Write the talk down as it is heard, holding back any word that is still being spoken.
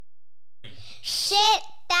Shit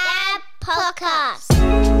Dad Podcast.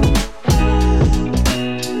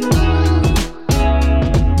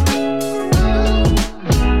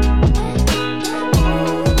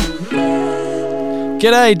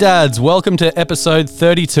 G'day dads, welcome to episode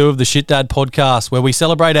 32 of the Shit Dad Podcast, where we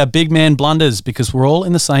celebrate our big man blunders because we're all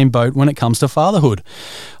in the same boat when it comes to fatherhood.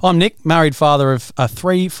 I'm Nick, married father of a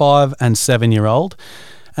 3, 5 and 7-year-old,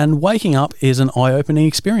 and waking up is an eye-opening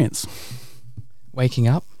experience. Waking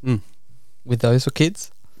up with those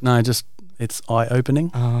kids? No, just it's eye-opening.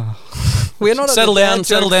 We're not Settle down.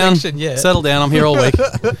 Settle down, I'm here all week.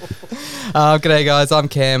 G'day guys, I'm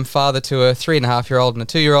Cam, father to a 3.5-year-old and a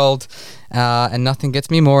 2-year-old, and nothing gets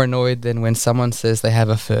me more annoyed than when someone says they have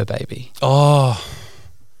a fur baby. Oh,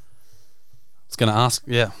 I was going to ask,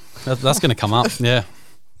 yeah, that's going to come up, yeah.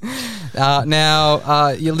 Now,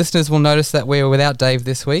 your listeners will notice that we're without Dave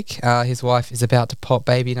this week. His wife is about to pop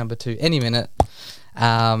baby number 2 any minute.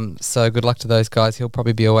 So good luck to those guys. He'll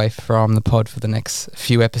probably be away from the pod for the next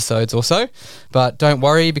few episodes or so. But don't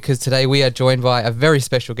worry, because today we are joined by a very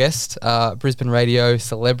special guest, Brisbane radio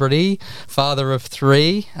celebrity, father of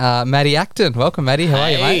 3, Maddie Acton. Welcome, Maddie. How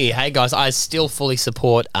are you, mate? Hey, guys. I still fully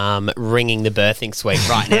support ringing the birthing suite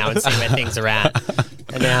right now and see where things are at.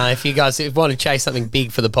 And now, if you guys want to chase something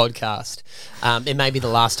big for the podcast, it may be the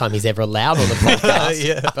last time he's ever allowed on the podcast.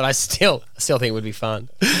 Yeah. But I still think it would be fun.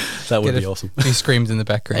 That would be awesome. He screams in the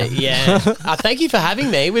background. Yeah. Thank you for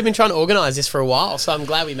having me. We've been trying to organise this for a while, so I'm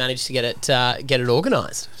glad we managed to get it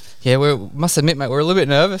organised. Yeah, we must admit, mate, we're a little bit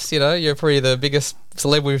nervous. You know, you're probably the biggest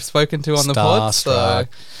celeb we've spoken to on the pod. So,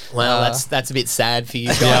 well, that's a bit sad for you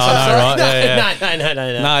guys. Yeah, I know, right? Yeah.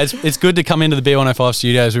 No. No, it's good to come into the B105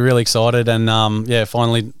 studios. We're really excited, and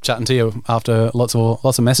finally chatting to you after lots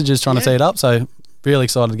of messages trying to tee it up. So really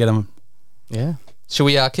excited to get them. Yeah. Should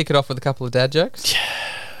we kick it off with a couple of dad jokes?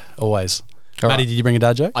 Always. All Maddie, right. did you bring a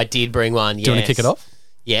dad joke? I did bring one. Do you want to kick it off?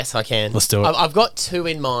 Yes, I can. Let's do it. I've got 2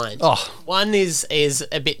 in mind. Oh. One is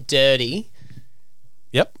a bit dirty.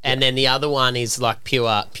 Yep. And then the other one is like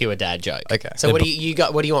pure dad joke. Okay. So what do you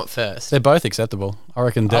got? What do you want first? They're both acceptable. I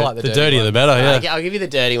reckon I like the the dirty dirtier one. the better. Yeah. Okay, I'll give you the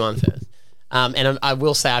dirty one first. And I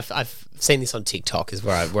will say I've seen this on TikTok is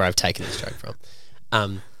where I've taken this joke from.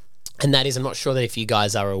 And that is, I'm not sure that if you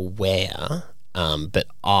guys are aware, but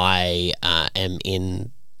I am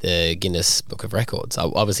in the Guinness Book of Records. I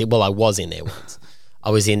was in there once. I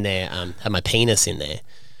was in there, had my penis in there.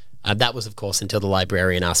 That was, of course, until the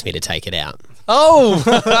librarian asked me to take it out. Oh.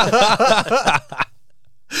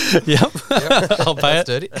 Yep. I'll pay it. That's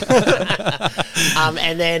dirty.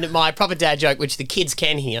 And then my proper dad joke, which the kids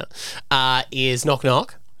can hear, is knock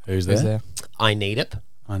knock. Who's there? Who's there? I need it.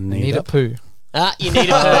 I Need a poo. You need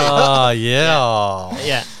it. Oh yeah.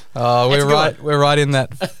 Yeah. Oh, It's we're right in that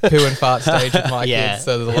poo and fart stage with my Yeah. kids,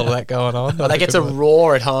 so there's a lot of that going on. They get to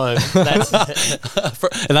roar at home. That's,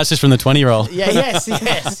 And that's just from the 20-year-old.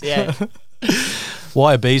 yes. Yeah.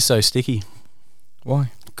 Why are bees so sticky?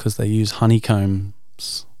 Why? Because they use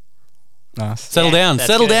honeycombs. Nice. Settle Yeah, down. that's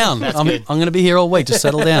Settle good. down. That's I'm good. going to be here all week. Just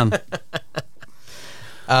settle down.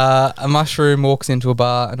 A mushroom walks into a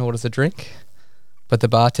bar and orders a drink, but the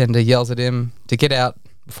bartender yells at him to get out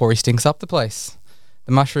before he stinks up the place.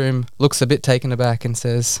 The mushroom looks a bit taken aback and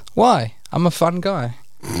says, "Why? I'm a fun guy."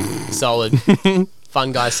 Solid.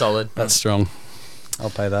 Fun guy, solid. That's strong. I'll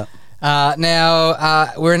pay that. Now,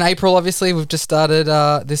 we're in April, obviously. We've just started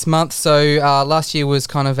this month. So last year was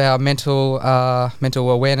kind of our mental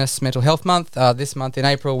awareness, mental health month. This month in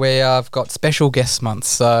April, we've got special guest months.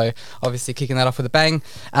 So obviously kicking that off with a bang.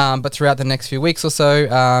 But throughout the next few weeks or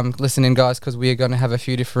so, listen in, guys, because we are going to have a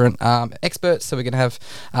few different experts. So we're going to have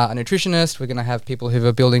a nutritionist. We're going to have people who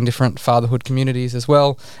are building different fatherhood communities as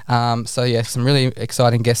well. So, yeah, some really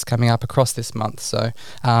exciting guests coming up across this month. So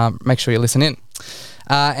make sure you listen in.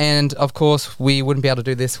 And of course, we wouldn't be able to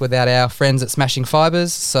do this without our friends at Smashing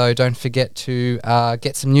Fibers. So don't forget to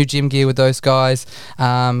get some new gym gear with those guys.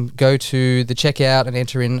 Go to the checkout and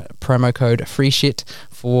enter in promo code FREESHIT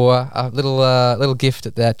for a little gift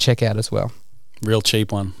at that checkout as well. Real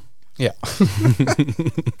cheap one. Yeah.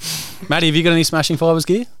 Maddie, have you got any Smashing Fibers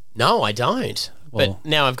gear? No, I don't. Well- But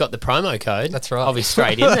now I've got the promo code. That's right. I'll be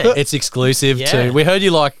straight in there. It's exclusive Yeah. to. We heard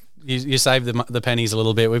you saved the pennies a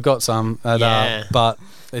little bit. We've got some, but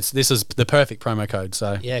this is the perfect promo code.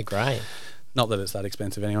 So Yeah, great. not that it's that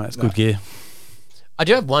expensive anyway. It's good gear. I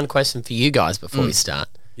do have one question for you guys before we start.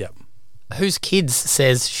 Yep. Whose kids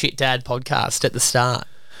says Shit Dad podcast at the start?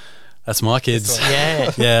 That's my kids.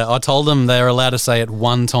 Yeah. Yeah, I told them they're allowed to say it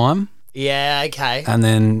one time, Yeah, okay. and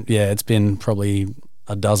then it's been probably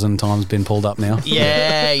a dozen times been pulled up now.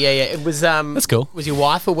 Yeah. It was. That's cool. Was your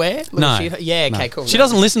wife aware? No. Yeah. No. Okay. Cool. She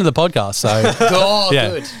doesn't listen to the podcast, so Oh, yeah,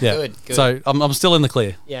 good. yeah. Good. So I'm still in the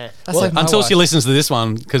clear. Yeah. That's like my Until wife. she listens to this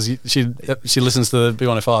one, because she listens to the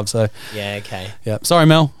B105. So Yeah. Okay. yeah, sorry,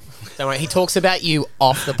 Mel. Don't worry. He talks about you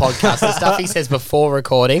off the podcast. The stuff he says before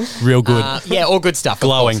recording. Real good. Yeah. All good stuff. of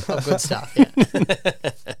Glowing. course. All good stuff.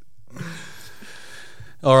 Yeah.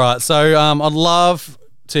 All right, so I'd love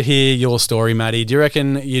to hear your story, Maddie. Do you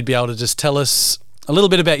reckon you'd be able to just tell us a little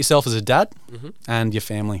bit about yourself as a dad and your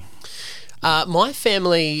family? My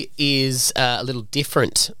family is a little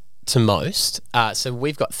different to most. So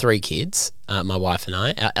we've got 3 kids, my wife and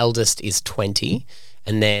I. Our eldest is 20,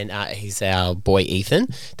 and then he's our boy Ethan.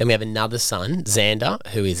 Then we have another son, Xander,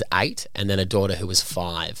 who is 8, and then a daughter who was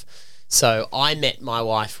 5. So I met my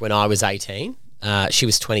wife when I was 18. She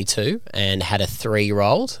was 22 and had a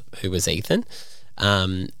 3-year-old who was Ethan.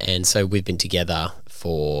 And so we've been together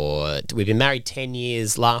we've been married 10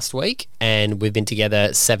 years last week, and we've been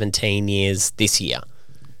together 17 years this year.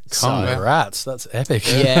 Congrats, that's epic.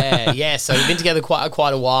 Yeah. So we've been together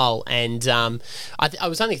quite a while, and I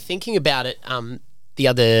was only thinking about it the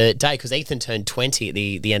other day because Ethan turned 20 at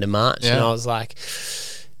the end of March, and I was like,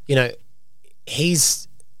 he's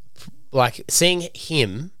like seeing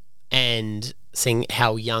him and seeing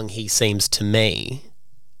how young he seems to me,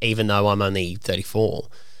 even though I'm only 34.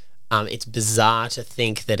 It's bizarre to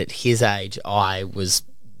think that at his age I was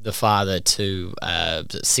the father to a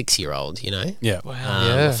 6-year-old, Yeah. Yeah.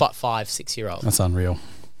 5-6-year-old. That's unreal.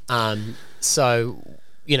 So,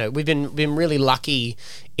 we've been really lucky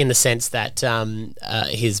in the sense that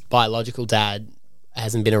his biological dad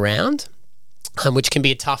hasn't been around, which can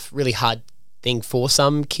be a tough, really hard thing for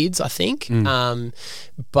some kids, I think.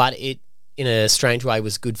 But it, in a strange way,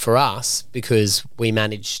 was good for us because we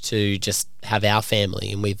managed to just have our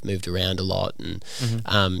family, and we've moved around a lot, and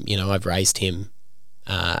I've raised him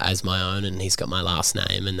as my own, and he's got my last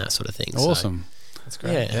name and that sort of thing. Awesome. That's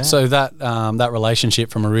great. Yeah. So that relationship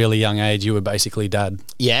from a really young age, you were basically dad.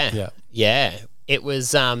 Yeah. It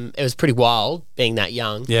was pretty wild being that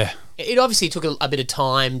young. Yeah. It obviously took a bit of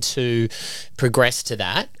time to progress to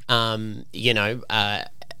that.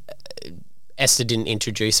 Esther didn't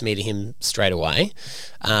introduce me to him straight away,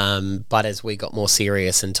 but as we got more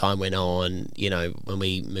serious and time went on, when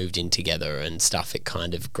we moved in together and stuff, it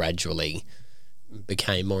kind of gradually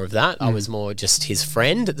became more of that. I was more just his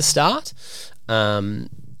friend at the start, and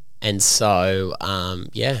so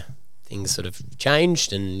things sort of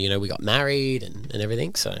changed, and we got married and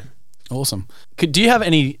everything. So Awesome. Do you have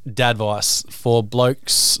any dad advice for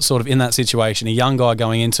blokes sort of in that situation, a young guy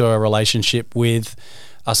going into a relationship with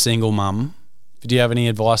a single mum? Do you have any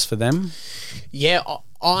advice for them? Yeah,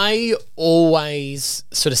 I always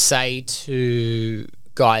sort of say to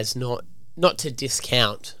guys not to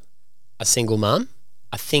discount a single mum.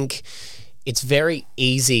 I think it's very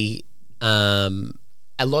easy. A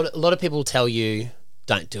lot of people tell you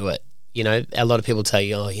don't do it. A lot of people tell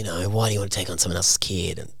you, why do you want to take on someone else's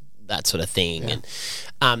kid and that sort of thing. Yeah.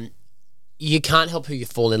 And you can't help who you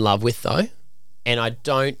fall in love with, though. And I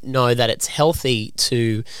don't know that it's healthy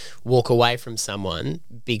to walk away from someone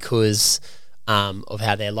because of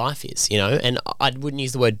how their life is, And I wouldn't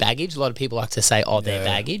use the word baggage. A lot of people like to say, they're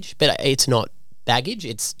baggage. But it's not baggage.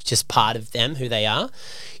 It's just part of them, who they are.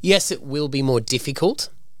 Yes, it will be more difficult,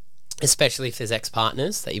 especially if there's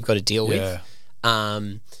ex-partners that you've got to deal with.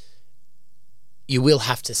 You will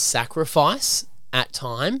have to sacrifice at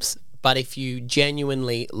times. But if you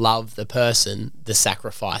genuinely love the person, the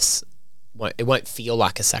sacrifice it won't feel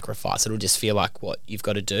like a sacrifice. It'll just feel like what you've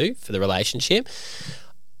got to do for the relationship.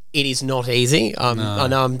 It is not easy. I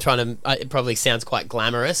know I'm trying to, it probably sounds quite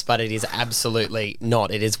glamorous, but it is absolutely not.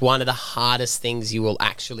 It is one of the hardest things you will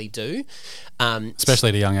actually do. Especially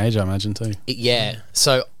at a young age, I imagine too. Yeah.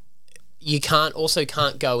 So you can't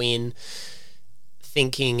go in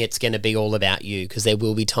thinking it's going to be all about you, because there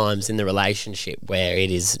will be times in the relationship where it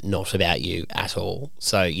is not about you at all.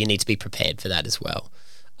 So you need to be prepared for that as well.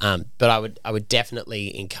 But I would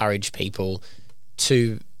definitely encourage people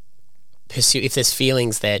to pursue, if there's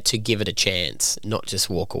feelings there, to give it a chance, not just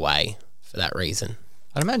walk away for that reason.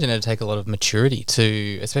 I'd imagine it'd take a lot of maturity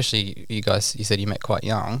to, especially you guys, you said you met quite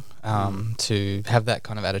young, to have that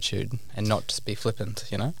kind of attitude and not just be flippant,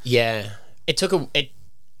 Yeah. It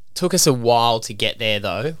took us a while to get there,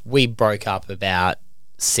 though. We broke up about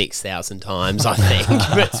 6,000 times, I think,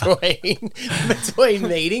 between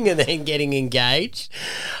meeting and then getting engaged.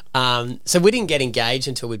 So we didn't get engaged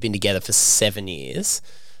until we'd been together for 7 years.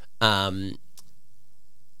 And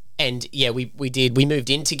yeah, we moved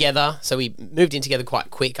in together. So we moved in together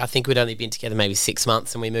quite quick. I think we'd only been together maybe 6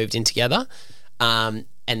 months and we moved in together. and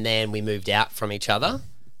then we moved out from each other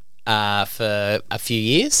for a few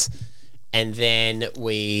years, and then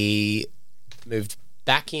we moved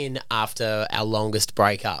back in after our longest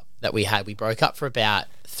breakup that we had. We broke up for about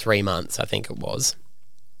 3 months, I think it was,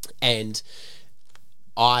 and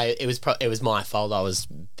it was my fault. I was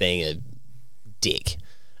being a dick.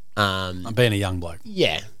 I'm being a young bloke.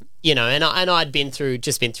 Yeah, you know, and I'd been through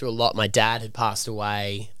a lot. My dad had passed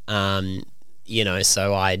away, you know,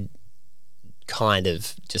 so I'd kind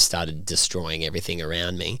of just started destroying everything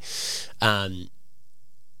around me, and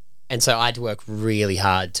so I had to work really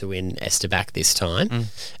hard to win Esther back this time.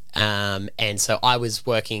 And so I was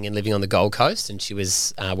working and living on the Gold Coast, and she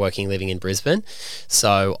was working and living in Brisbane.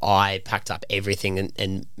 So I packed up everything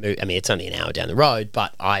and moved. I mean, it's only an hour down the road,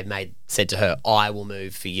 but I said to her, I will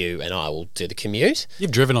move for you and I will do the commute.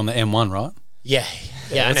 You've driven on the M1, right? Yeah.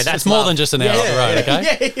 I know, It's more than just an hour up the road,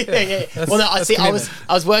 okay? Yeah. Well, no, I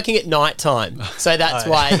was working at night time, so that's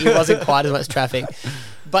why it wasn't quite as much traffic.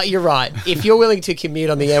 But you're right. If you're willing to commute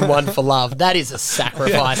on the M1 for love, that is a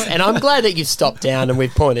sacrifice. And I'm glad that you've stopped down and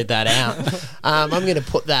we've pointed that out. I'm going to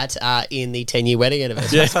put that in the 10-year wedding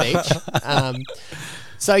anniversary speech.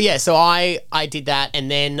 So I did that, and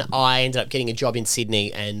then I ended up getting a job in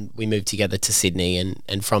Sydney, and we moved together to Sydney,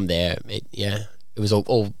 and from there, it was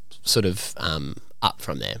all sort of up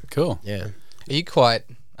from there. Cool. Yeah. Are you quite,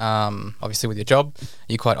 obviously with your job, are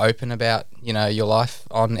you quite open about, you know, your life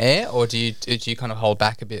on air, or do you kind of hold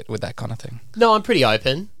back a bit with that kind of thing? No, I'm pretty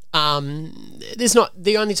open. There's not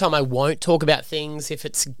the only time I won't talk about things if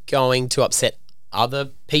it's going to upset other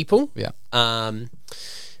people. Yeah.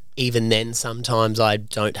 Even then, sometimes I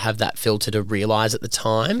don't have that filter to realise at the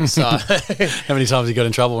time. So, How many times you got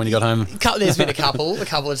in trouble when you got home? there's been a couple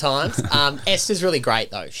of times. Esther's really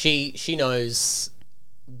great though. She knows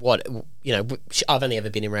what, you know. I've only ever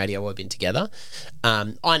been in radio or been together.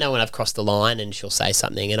 I know when I've crossed the line, and she'll say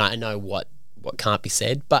something, and I know what can't be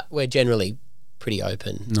said. But we're generally pretty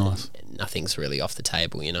open. Nice. And nothing's really off the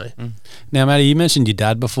table, you know. Now, Maddie, you mentioned your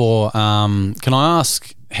dad before. Can I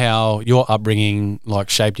ask how your upbringing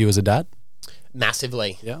shaped you as a dad?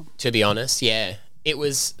 Massively. Yeah. To be honest, yeah. It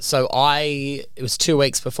was 2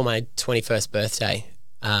 weeks before my 21st birthday.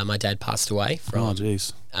 My dad passed away from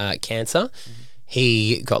cancer.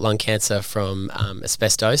 He got lung cancer from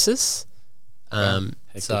asbestosis.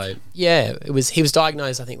 He was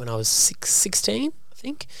diagnosed, I think, when I was 16, I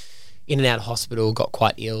think, in and out of hospital, got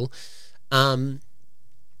quite ill.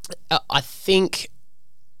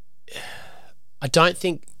 I don't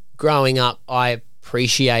think growing up I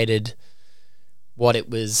appreciated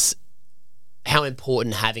how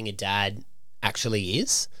important having a dad actually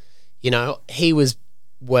is. You know, he was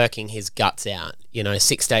working his guts out,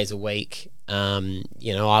 6 days a week.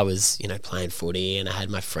 I was, playing footy, and I had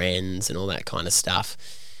my friends and all that kind of stuff.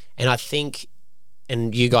 And I think,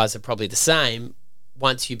 and you guys are probably the same,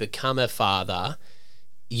 once you become a father,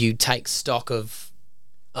 you take stock of,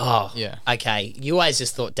 okay, you always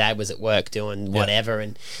just thought dad was at work doing whatever,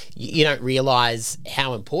 and you don't realise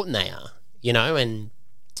how important they are, and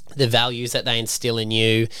the values that they instill in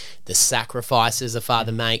you, the sacrifices a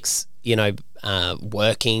father makes,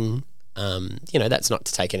 working, that's not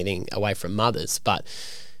to take anything away from mothers, but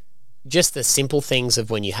just the simple things of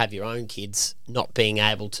when you have your own kids, not being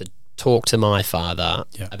able to talk to my father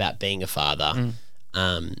about being a father,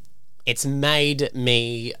 it's made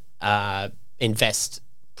me invest,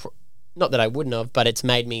 not that I wouldn't have, but it's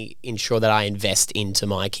made me ensure that I invest into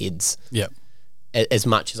my kids as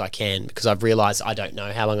much as I can, because I've realised I don't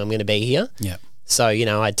know how long I'm going to be here. So,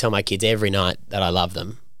 I tell my kids every night that I love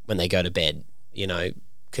them when they go to bed,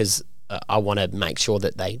 because I want to make sure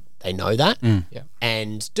that they know that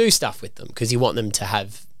and do stuff with them, because you want them to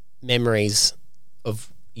have memories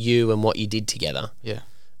of you and what you did together.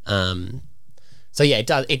 So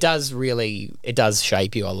it does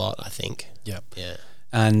shape you a lot, I think. Yeah.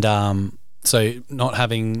 And so not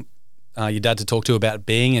having your dad to talk to about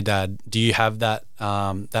being a dad, do you have that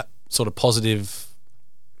that sort of positive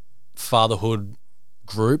fatherhood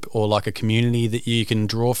group, or like a community that you can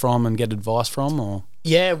draw from and get advice from? Or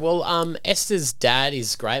Esther's dad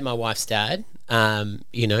is great, my wife's dad.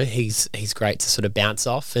 He's great to sort of bounce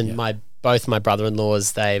off, and both my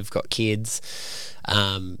brother-in-laws, they've got kids.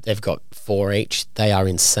 They've got 4 each. They are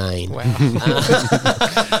insane. Wow.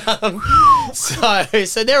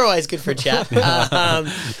 So they're always good for a chat.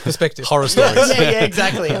 Perspective. Horror stories. Yeah,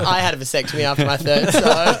 exactly. I had a vasectomy after my third, so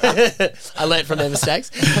I learnt from their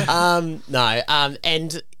mistakes.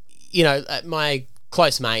 My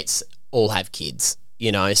close mates all have kids.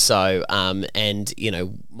 So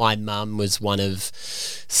my mum was one of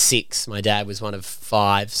 6, my dad was one of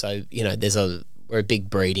 5, so we're a big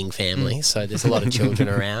breeding family, so there's a lot of children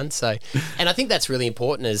around. So, and I think that's really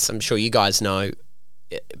important, as I'm sure you guys know.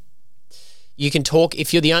 You can talk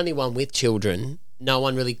if you're the only one with children. No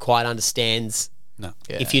one really quite understands. No.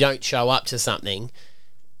 If you don't show up to something,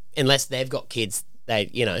 unless they've got kids,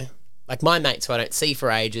 they like my mates who I don't see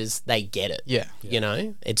for ages, they get it. Yeah.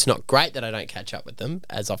 It's not great that I don't catch up with them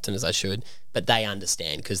as often as I should, but they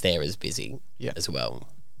understand because they're as busy as well.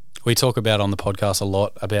 We talk about on the podcast a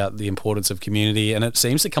lot about the importance of community, and it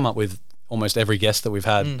seems to come up with almost every guest that we've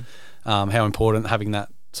had, how important having that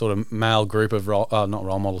sort of male group of not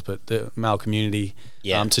role models, but the male community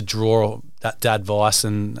to draw that dad advice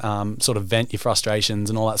and sort of vent your frustrations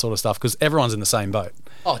and all that sort of stuff, because everyone's in the same boat.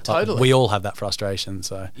 Oh, totally. We all have that frustration,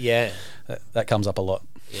 so that comes up a lot.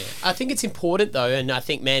 Yeah, I think it's important though, and I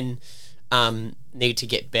think men need to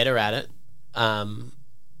get better at it. I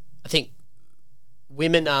think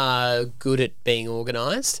women are good at being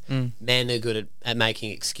organised. Men are good at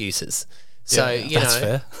making excuses. So that's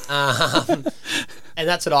fair. And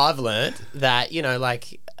that's what I've learned, that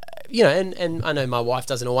and I know my wife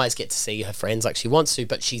doesn't always get to see her friends like she wants to,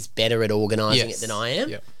 but she's better at organising it than I am.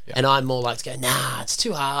 Yep. And I'm more like to go, nah, it's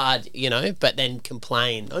too hard, but then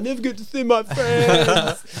complain, I never get to see my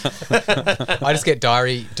friends. I just get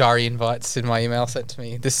diary invites in my email sent to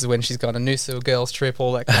me. This is when she's gone a Noosa girls trip,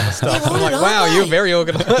 all that kind of stuff. I'm like, wow, you're very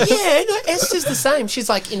organised. Yeah, no, Esther's the same. She's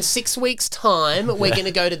like, in 6 weeks' time, we're going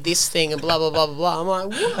to go to this thing and blah, blah, blah, blah, blah. I'm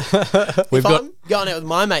like, what? I'm going out with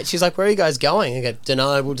my mate, she's like, where are you guys going? I go,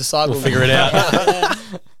 dunno, we'll decide. We'll figure it out.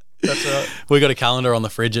 That's right. We got a calendar on the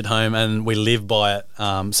fridge at home and we live by it.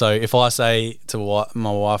 So if I say to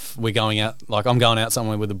my wife, we're going out, like I'm going out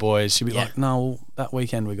somewhere with the boys, she'll be like, no, that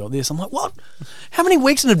weekend we got this. I'm like, what? How many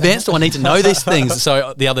weeks in advance do I need to know these things?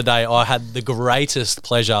 So the other day I had the greatest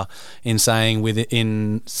pleasure in saying I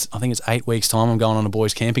think it's 8 weeks' time, I'm going on a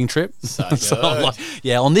boys' camping trip. So I'm like,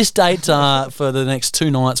 on this date for the next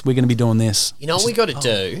 2 nights, we're going to be doing this. You know what we got to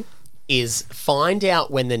do? Is find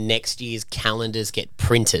out when the next year's calendars get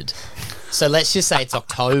printed. So let's just say it's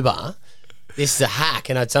October. This is a hack,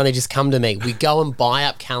 and it's only just come to me. We go and buy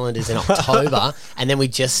up calendars in October, and then we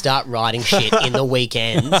just start writing shit in the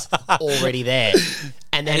weekends already there.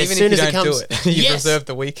 And then as soon as it comes, you reserve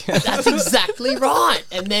the weekend. That's exactly right.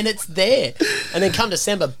 And then it's there. And then come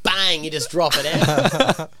December, bang, you just drop it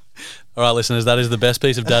out. All right, listeners, that is the best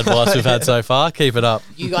piece of dad advice we've had so far. Keep it up.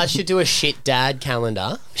 You guys should do a shit dad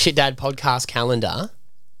podcast calendar.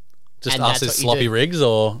 Just us as sloppy rigs,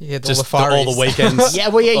 or just all the weekends?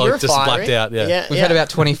 You're just blacked out. We've had about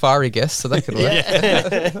 20 fiery guests, so that could work.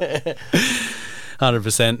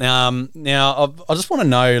 100%. Now, I just want to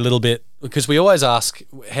know a little bit, because we always ask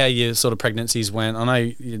how your sort of pregnancies went. I know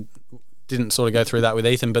you didn't sort of go through that with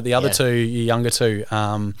Ethan, but the other two, your younger two,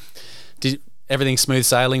 did everything smooth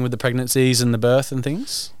sailing with the pregnancies and the birth and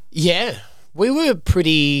things? Yeah, we were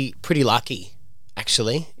pretty lucky,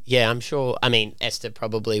 actually. Yeah, I'm sure. I mean, Esther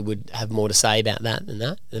probably would have more to say about that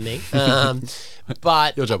than me.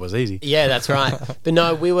 But your job was easy. Yeah, that's right. But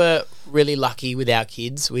no, we were really lucky with our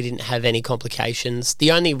kids. We didn't have any complications.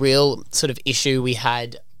 The only real sort of issue we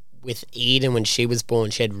had with Eden when she was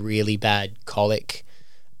born, she had really bad colic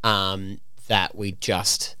that we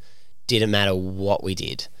just didn't matter what we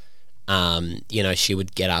did. She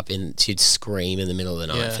would get up and she'd scream in the middle of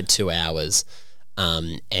the night for 2 hours.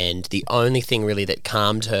 And the only thing really that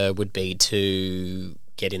calmed her would be to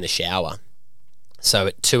get in the shower. So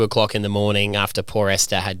at 2 o'clock in the morning, after poor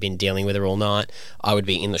Esther had been dealing with her all night, I would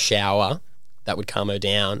be in the shower. That would calm her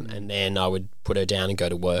down, and then I would put her down and go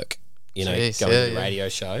to work, go to the radio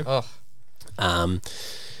show. Oh.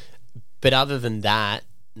 But other than that,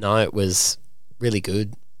 no, it was really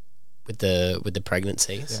good with the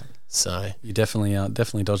pregnancies. Yeah. So you definitely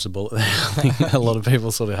dodged the bullet there. I think a lot of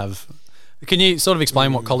people sort of have. Can you sort of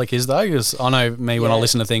explain what colic is, though? Because I know when I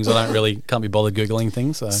listen to things, I can't be bothered Googling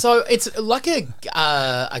things. So it's like a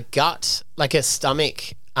gut, like a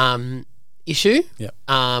stomach issue. Yeah.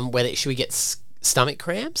 Where we get stomach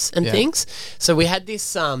cramps and things. So we had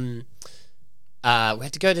this. We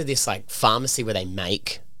had to go to this like pharmacy where they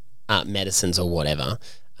make medicines or whatever,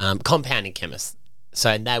 compounding chemists.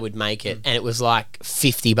 So they would make it, and it was like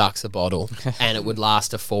 $50 a bottle, and it would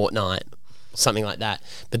last a fortnight. Something like that.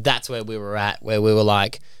 But that's where we were at, where we were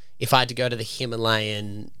like, if I had to go to the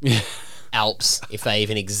Himalayan Alps, if they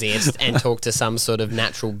even exist, and talk to some sort of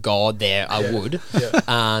natural god there, I would.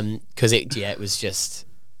 Because it was just,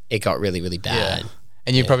 it got really, really bad. Yeah.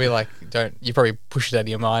 And you probably you probably push it out of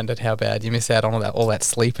your mind at how bad you miss out on all that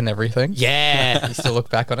sleep and everything. Yeah. You still look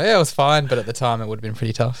back on it, it was fine, but at the time it would have been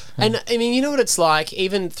pretty tough. And I mean, you know what it's like,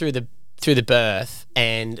 even through the birth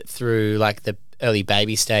and through like the early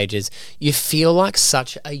baby stages, you feel like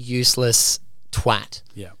such a useless twat.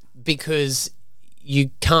 Yeah. Because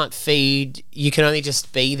you can't feed, you can only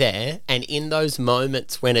just be there. And in those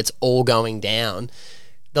moments when it's all going down,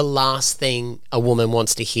 the last thing a woman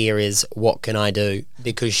wants to hear is, what can I do?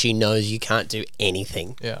 Because she knows you can't do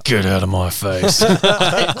anything. Yeah. Get out of my face.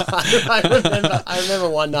 I remember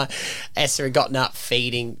one night Esther had gotten up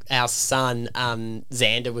feeding our son.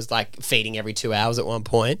 Xander was like feeding every 2 hours at one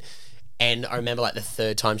point. And I remember like the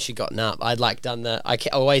third time she'd gotten up, I'd like done I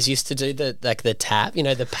always used to do the tap,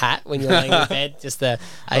 the pat when you're laying in bed, just the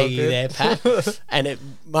are you there pat. And it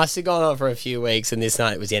must have gone on for a few weeks. And this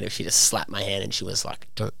night it was the end. She just slapped my hand and she was like,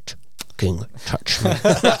 "Don't fucking touch me."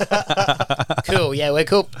 Cool, yeah, we're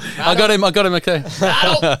cool. I got him. Okay.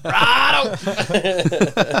 Rattle.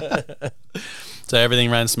 So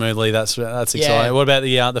everything ran smoothly. That's exciting. Yeah. What about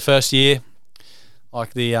the first year?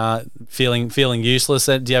 Like the feeling useless.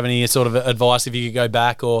 Do you have any sort of advice if you could go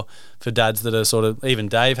back, or for dads that are sort of, even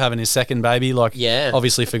Dave having his second baby, like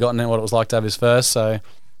obviously forgotten what it was like to have his first. So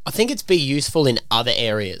I think it's be useful in other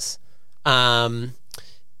areas. I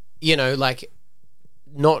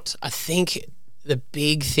think the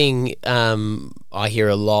big thing I hear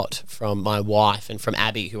a lot from my wife and from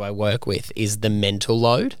Abby, who I work with, is the mental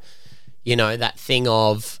load. That thing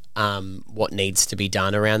of what needs to be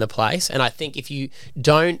done around the place. And I think if you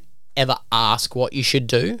don't ever ask what you should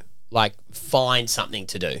do, like find something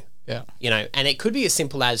to do. Yeah. And it could be as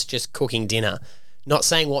simple as just cooking dinner. Not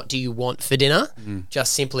saying what do you want for dinner,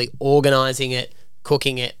 just simply organising it,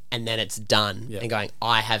 cooking it, and then it's done. And going,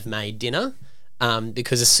 I have made dinner.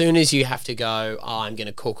 Because as soon as you have to go, I'm going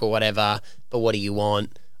to cook or whatever, but what do you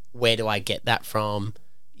want? Where do I get that from?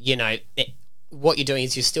 What you're doing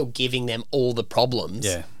is you're still giving them all the problems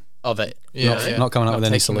of it. Not coming up with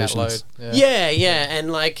any solutions. Yeah.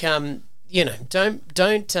 And like,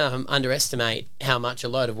 don't underestimate how much a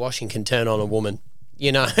load of washing can turn on a woman,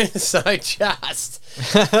 so just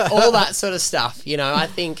all that sort of stuff, I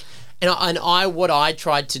think. And what I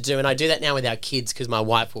tried to do, and I do that now with our kids because my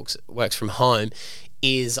wife works from home,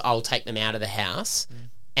 is I'll take them out of the house,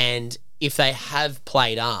 and if they have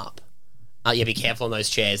played up, be careful on those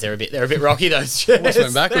chairs. They're a bit rocky. Those chairs.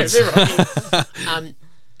 Went backwards. They're a bit rocky.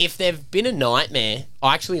 If they've been a nightmare,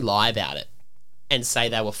 I actually lie about it and say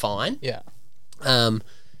they were fine. Yeah. I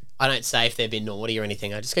don't say if they've been naughty or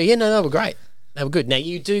anything. I just go, no, they were great. They were good. Now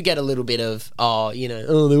you do get a little bit of, they're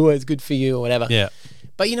always good for you or whatever. Yeah.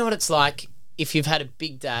 But you know what it's like? If you've had a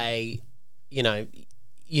big day,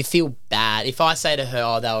 you feel bad. If I say to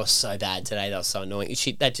her, they were so bad today, they were so annoying,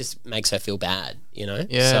 that just makes her feel bad, Yeah.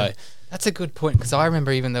 So that's a good point, because I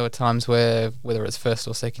remember even there were times where, whether it's first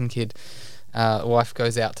or second kid, wife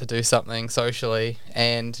goes out to do something socially,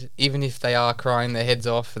 and even if they are crying their heads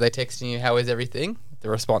off, they're texting you, how is everything? The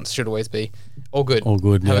response should always be, all good. All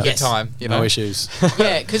good. Have a Yes. good time. No issues.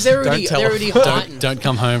 Yeah, because they're already heightened. Don't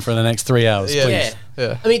come home for the next 3 hours, please.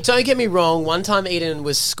 Yeah. I mean, don't get me wrong. One time Eden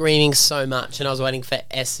was screaming so much and I was waiting for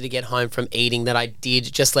Esther to get home from eating that I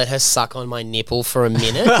did just let her suck on my nipple for a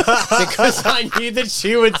minute because I knew that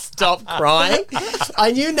she would stop crying.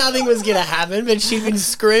 I knew nothing was going to happen, but she'd been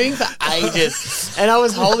screaming for ages and I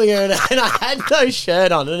was holding her and I had no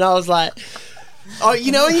shirt on and I was like... Oh, and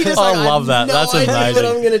you just like, I love that. No That's idea amazing. what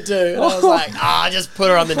I'm gonna do. And I was like, just put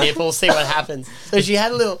her on the nipple, see what happens. So she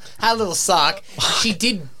had a little suck. She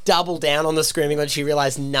did double down on the screaming when she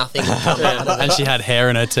realised nothing would come out of it. And she had hair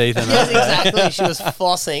in her teeth. And Yes, exactly. She was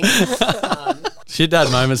flossing. She'd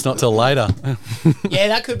had moments not till later. Yeah,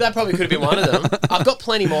 that probably could have been one of them. I've got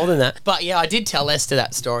plenty more than that. But yeah, I did tell Esther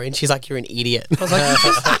that story, and she's like, "You're an idiot." I was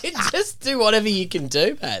like, "Just do whatever you can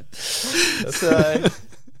do, babe." So.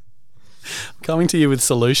 Coming to you with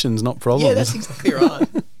solutions, not problems. Yeah, that's exactly right.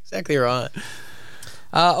 Exactly right.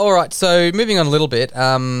 All right, so moving on a little bit,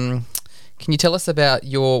 can you tell us about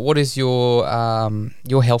what is your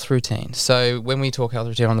health routine? So when we talk health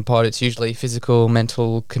routine on the pod, it's usually physical,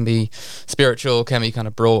 mental, can be spiritual, can be kind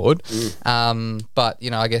of broad. But,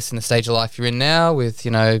 I guess in the stage of life you're in now with,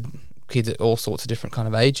 kids at all sorts of different kind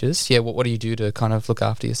of ages, what do you do to kind of look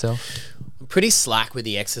after yourself? Pretty slack with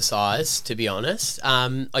the exercise, to be honest.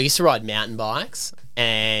 I used to ride mountain bikes,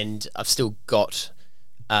 and I've still got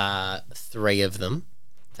 3 of them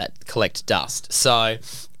that collect dust. So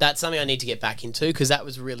that's something I need to get back into because that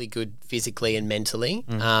was really good physically and mentally,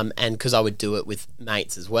 and because I would do it with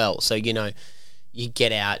mates as well. So, you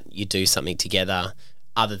get out, you do something together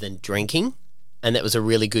other than drinking. And that was a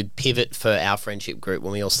really good pivot for our friendship group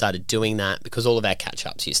when we all started doing that because all of our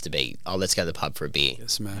catch-ups used to be, let's go to the pub for a beer. Get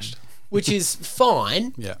smashed. Which is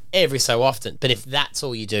fine every so often. But if that's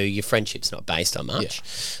all you do, your friendship's not based on much.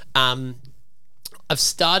 I've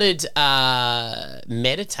started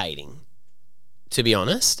meditating, to be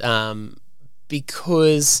honest,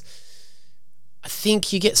 because I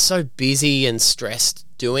think you get so busy and stressed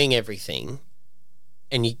doing everything,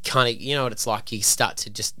 and you kind of, you know what it's like, you start to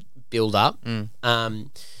just build up.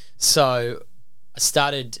 So I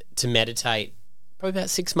started to meditate probably about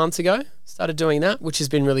 6 months ago. Started doing that, which has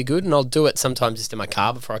been really good, and I'll do it sometimes just in my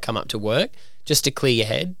car before I come up to work, just to clear your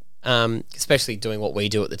head, especially doing what we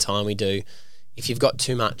do at the time we do. If you've got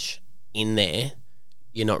too much in there,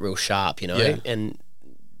 you're not real sharp, you know, and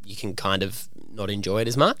you can kind of not enjoy it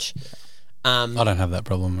as much. I don't have that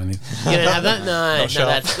problem. You don't have that? No,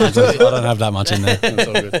 that's I don't have that much in there. That's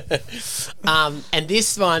all good. And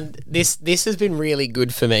this one, this has been really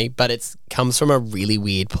good for me, but it comes from a really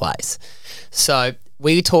weird place. So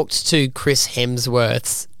we talked to Chris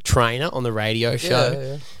Hemsworth's trainer on the radio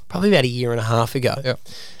show probably about 1.5 years ago. Yep.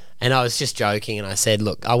 And I was just joking, and I said,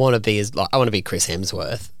 "Look, I want to be Chris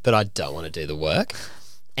Hemsworth, but I don't want to do the work."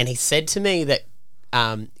 And he said to me that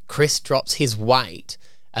Chris drops his weight.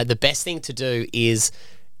 The best thing to do is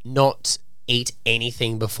not eat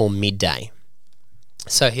anything before midday.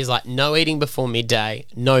 So he's like, no eating before midday,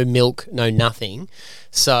 no milk, no nothing.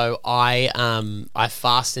 So I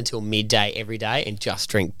fast until midday every day and just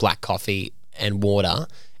drink black coffee and water.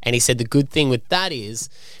 And he said the good thing with that is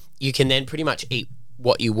you can then pretty much eat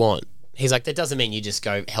what you want. He's like, that doesn't mean you just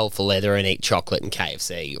go hell for leather and eat chocolate and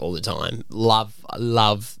KFC all the time. Love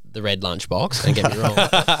the red lunchbox, don't get me wrong.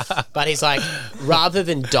 But he's like, rather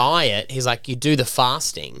than diet, he's like, you do the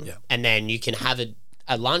fasting and then you can have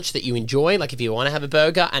a lunch that you enjoy, like if you want to have a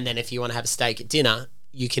burger, and then if you want to have a steak at dinner,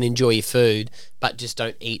 you can enjoy your food, but just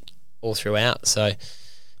don't eat all throughout. So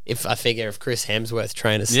if Chris Hemsworth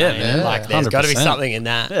trainers saying it, like there's got to be something in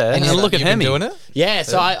that. Yeah, and look at Hemi doing it. Yeah,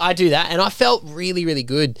 so I do that, and I felt really, really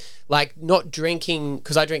good. Like not drinking,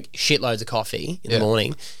 because I drink shitloads of coffee in the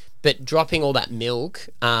morning, but dropping all that milk.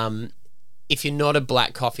 If you're not a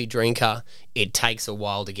black coffee drinker, it takes a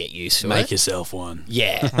while to get used to it. Make yourself one.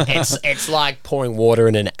 Yeah, it's like pouring water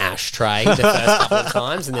in an ashtray the first couple of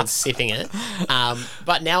times and then sipping it.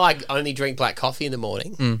 But now I only drink black coffee in the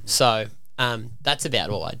morning, so that's about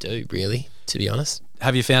all I do, really, to be honest.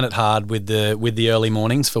 Have you found it hard with the early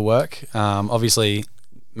mornings for work? Obviously,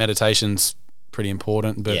 meditation's pretty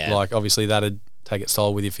important, but like obviously that'd take its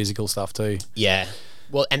toll with your physical stuff too. Yeah.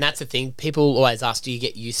 Well, and that's the thing. People always ask, do you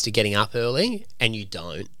get used to getting up early? And you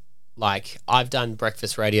don't. Like, I've done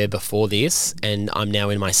breakfast radio before this, and I'm now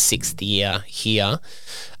in my 6th year here.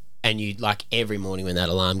 And you, like, every morning when that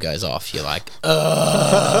alarm goes off, you're like,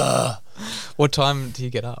 ugh. What time do you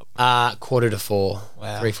get up? 3:45.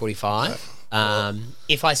 Wow. 3:45.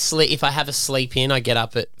 If I have a sleep in, I get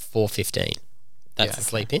up at 4:15. That's the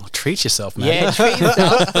sleep in. Oh, treat yourself, man. Yeah, treat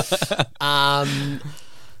yourself.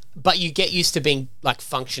 But you get used to being like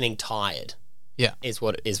functioning tired. Yeah, is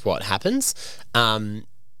what happens. And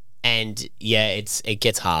yeah, it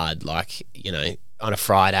gets hard. Like, you know, on a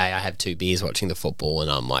Friday, I have 2 beers watching the football,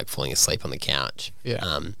 and I'm like falling asleep on the couch.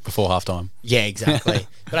 Yeah, before halftime. Yeah, exactly.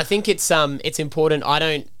 But I think it's important. I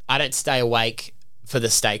don't stay awake for the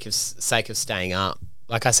sake of staying up.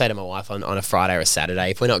 Like I say to my wife on a Friday or a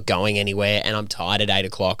Saturday, if we're not going anywhere and I'm tired at 8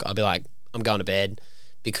 o'clock, I'll be like, I'm going to bed,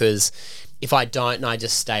 because if I don't and I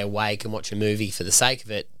just stay awake and watch a movie for the sake of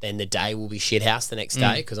it, then the day will be shithouse the next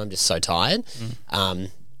day because I'm just so tired.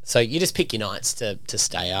 So you just pick your nights to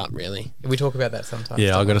stay up, really. We talk about that sometimes.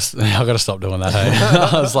 Yeah, I got to stop doing that. Hey,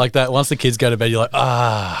 I was like that. Once the kids go to bed, you're like,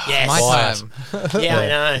 yes, my time. Yeah, I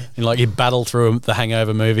know. And like you battle through the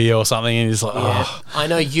Hangover movie or something, and it's like, I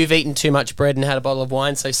know you've eaten too much bread and had a bottle of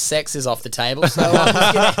wine, so sex is off the table. So I'm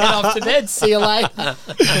just gonna head off to bed. See you later.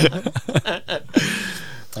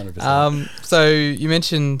 100%. So you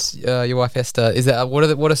mentioned your wife Esther. Is that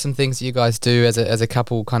what are some things you guys do as a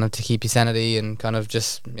couple, kind of to keep your sanity and kind of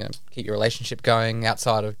just, you know, keep your relationship going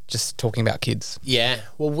outside of just talking about kids? Yeah,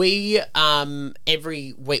 well, we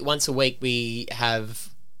every week, once a week, we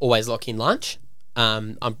have always lock-in lunch.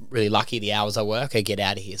 I'm really lucky. The hours I work, I get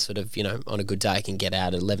out of here sort of, you know, on a good day, I can get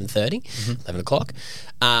out at 11:30, 11 o'clock,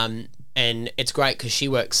 and it's great because she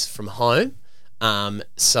works from home.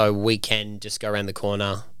 So we can just go around the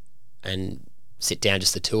corner and sit down,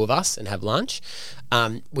 just the two of us, and have lunch.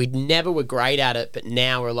 We never were great at it, but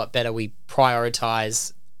now we're a lot better. We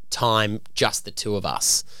prioritize time, just the two of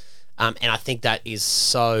us. And I think that is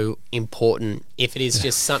so important. If it is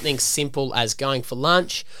just something simple as going for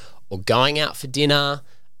lunch or going out for dinner,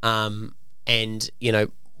 and, you know,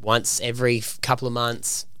 once every couple of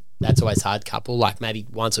months, that's always hard, couple, like maybe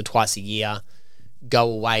once or twice a year,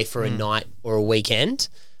 go away for a night or a weekend,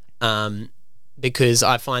 because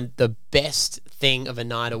I find the best thing of a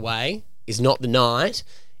night away is not the night.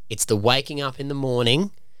 It's the waking up in the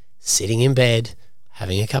morning, sitting in bed,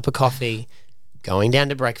 having a cup of coffee, going down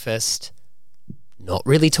to breakfast, not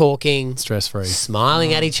really talking, Stress-free.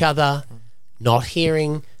 smiling at each other, not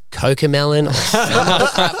hearing Cocomelon or some other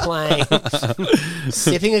crap playing,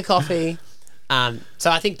 sipping a coffee.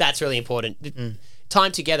 So I think that's really important.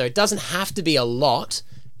 Time together. It doesn't have to be a lot,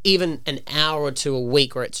 even an hour or two a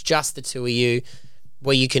week where it's just the two of you,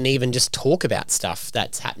 where you can even just talk about stuff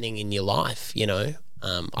that's happening in your life, you know.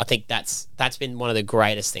 I think that's been one of the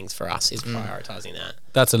greatest things for us is prioritising that.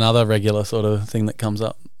 That's another regular sort of thing that comes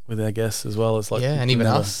up with our guests as well. It's like Yeah, and even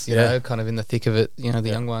never- us, you know, kind of in the thick of it, you know, the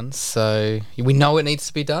young ones. So we know it needs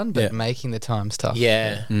to be done, but Yeah. making the time's tough.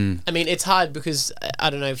 Yeah. I mean, it's hard because I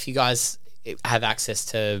don't know if you guys have access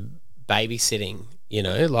to babysitting, you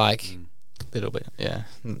know, like... A little bit, yeah.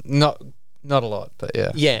 Not a lot, but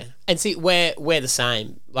yeah. Yeah. And see, we're the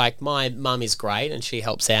same. Like, my mum is great and she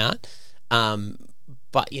helps out.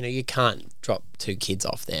 But, you know, you can't drop 2 kids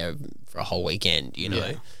off there for a whole weekend, you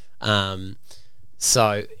know.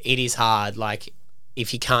 So it is hard. Like,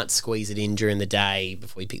 if you can't squeeze it in during the day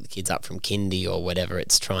before you pick the kids up from kindy or whatever,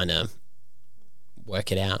 it's trying to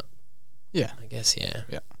work it out, Yeah. I guess, yeah.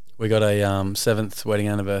 We got a 7th wedding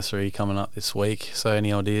anniversary coming up this week. So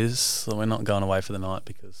any ideas? So we're not going away for the night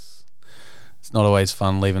because it's not always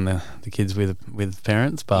fun leaving the kids with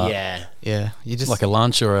parents. But Yeah. Yeah. You just like a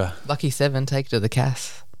lunch or a lucky 7, take it to the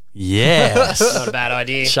Cass. yes, Not a bad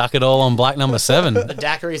idea. chuck it all on black number 7. The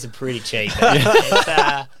daiquiris are pretty cheap. It's,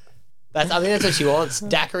 I think that's what she wants.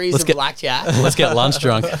 Daiquiris and get- blackjack. Let's get lunch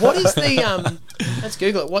drunk. What is the let's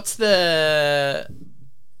Google it. What's the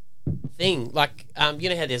thing? Like you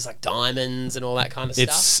know how there's like diamonds and all that kind of stuff?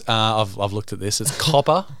 It's I've looked at this. It's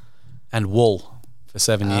copper and wool for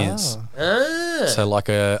 7 years. Oh. Ah. So like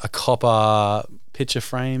a copper picture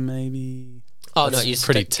frame maybe. Oh no, That's you just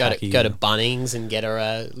pretty go to tacky, go to yeah. Bunnings and get her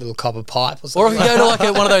a little copper pipe or Or something. if you go to like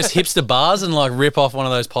one of those hipster bars and like rip off one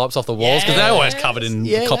of those pipes off the walls because they're always covered in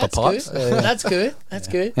copper that's pipes. Good. That's good. That's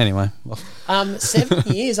good. Anyway, well,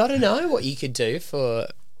 7 years. I don't know what you could do for.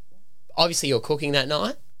 Obviously, you're cooking that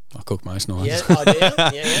night. I cook most nights. Yeah, idea.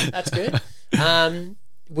 Yeah, that's good.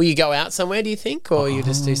 Will you go out somewhere? Do you think, or you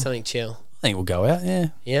just do something chill? I think we'll go out. Yeah.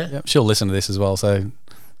 Yeah. Yep. She'll listen to this as well. So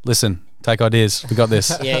listen, take ideas. We got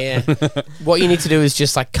this. Yeah. What you need to do is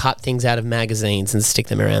just like cut things out of magazines and stick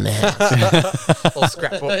them around the house. Or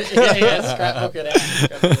scrapbook. Scrapbook it out.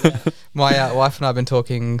 Scrapbook it out. My wife and I have been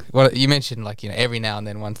talking. Well, you mentioned like, you know, every now and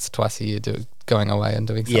then, once, twice a year, going away and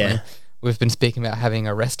doing something. Yeah. We've been speaking about having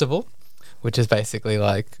a restival, which is basically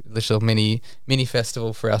like a little mini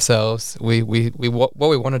festival for ourselves. What we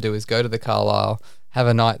want to do is go to the Carlisle, have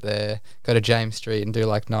a night there, go to James Street and do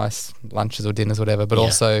like nice lunches or dinners, whatever. But Yeah.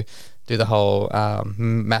 also do the whole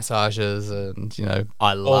massages and, you know,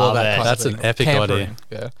 I all of love that it. kind of That's thing. an epic Pampering.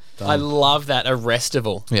 idea. Yeah. I love that. A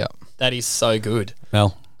restival. Yeah. That is so good.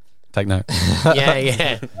 Mel, take note.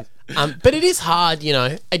 Yeah. But it is hard, you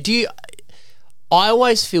know. I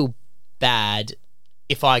always feel bad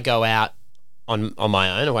if I go out on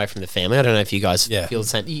my own away from the family. I don't know if you guys Yeah. feel the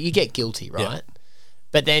same. You get guilty, right?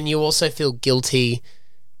 But then you also feel guilty,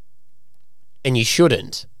 and you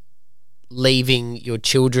shouldn't, leaving your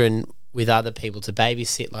children with other people to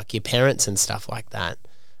babysit, like your parents and stuff like that.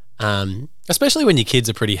 Especially when your kids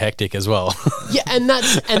are pretty hectic as well. Yeah, and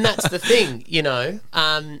that's the thing, you know.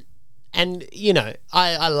 And you know,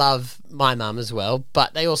 I love my mum as well,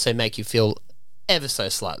 but they also make you feel ever so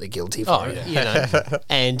slightly guilty for it, you know.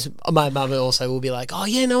 And my mum also will be like, "Oh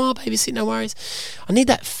yeah, no, I'll babysit, no worries. I need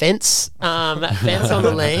that fence on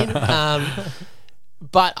the lane."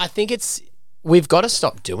 But I think we've got to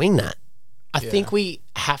stop doing that. I think we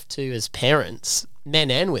have to, as parents,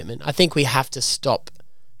 men and women, I think we have to stop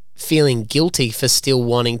feeling guilty for still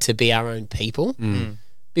wanting to be our own people,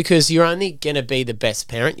 because you're only going to be the best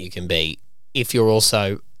parent you can be if you're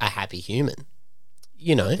also a happy human,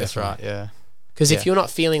 you know. That's right. Yeah. Because if you're not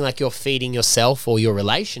feeling like you're feeding yourself or your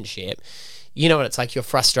relationship, you know what it's like, your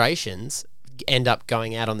frustrations end up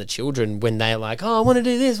going out on the children when they're like, "Oh, I want to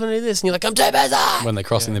do this, and you're like, "I'm too busy." When they're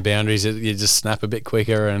crossing the boundaries, you just snap a bit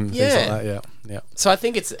quicker and things like that. Yeah. So I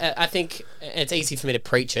think it's easy for me to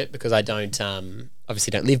preach it because I don't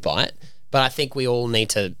obviously don't live by it, but I think we all need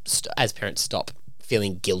to as parents stop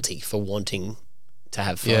feeling guilty for wanting to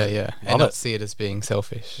have fun. Yeah. And Love not it. see it as being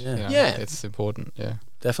selfish. Yeah. You know, Yeah. It's important. Yeah.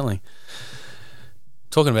 Definitely.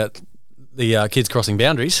 Talking about the kids crossing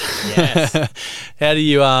boundaries. Yes. How do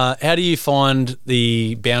you find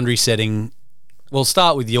the boundary setting? We'll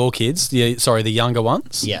start with your kids, the younger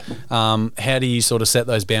ones. Yeah. How do you sort of set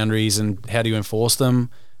those boundaries and how do you enforce them?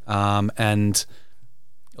 And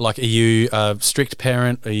Like, are you a strict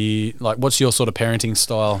parent? Are you like, what's your sort of parenting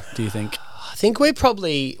style, do you think? I think we're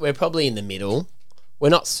probably in the middle. We're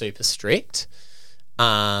not super strict.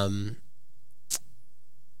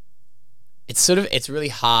 It's really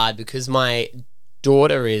hard because my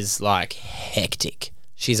daughter is like hectic.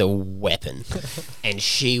 She's a weapon, and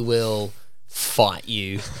she will fight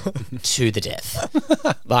you to the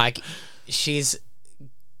death. Like,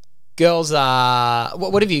 girls are.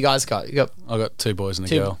 What have you guys got? You got I got 2 boys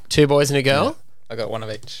and a girl. 2 boys and a girl. I got one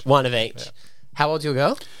of each. One of each. Yeah. How old's your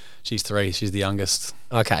girl? She's 3. She's the youngest.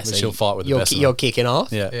 Okay, But so she'll fight with the you're, best of You're them. kicking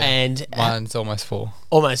off. Yeah. Yeah. And Mine's almost 4.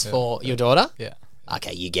 almost 4. Your daughter? Yeah.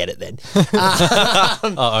 Okay, you get it then.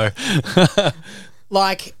 Uh-oh.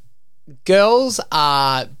 Like, girls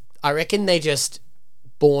are, I reckon they just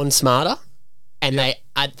born smarter, and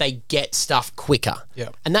they get stuff quicker. Yeah.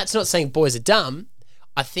 And that's not saying boys are dumb.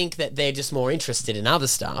 I think that they're just more interested in other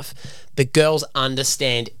stuff. But girls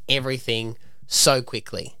understand everything so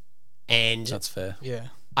quickly. And That's fair. Yeah.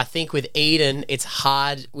 I think with Eden, it's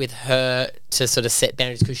hard with her to sort of set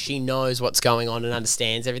boundaries because she knows what's going on and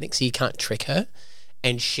understands everything, so you can't trick her.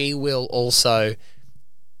 And she will also,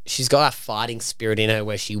 she's got a fighting spirit in her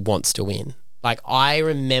where she wants to win. Like, I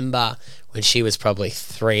remember when she was probably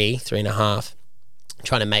 3.5,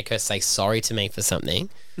 trying to make her say sorry to me for something.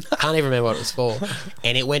 I can't even remember what it was for.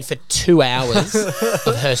 And it went for 2 hours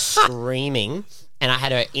of her screaming, and I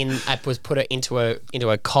had her put her into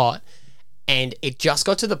a cot. And it just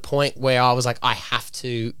got to the point where I was like, I have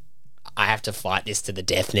to fight this to the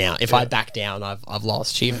death now. If I back down, I've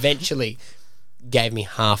lost. She eventually gave me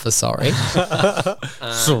half a sorry.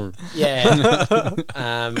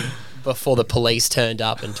 Before the police turned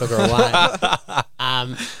up and took her away.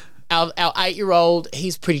 Our 8-year-old,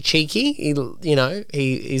 he's pretty cheeky.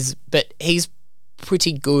 But he's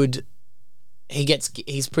pretty good.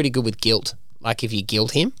 He's pretty good with guilt. Like, if you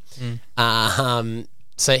guilt him.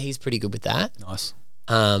 So he's pretty good with that. Nice.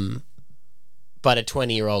 But a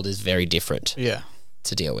 20-year-old is very different Yeah.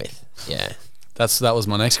 to deal with. Yeah. That was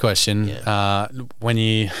my next question. Yeah. When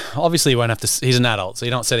you obviously you won't have to. He's an adult, so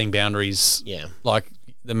you're not setting boundaries. Yeah. Like,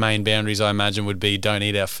 the main boundaries I imagine would be don't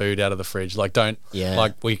eat our food out of the fridge. Like, don't. Yeah.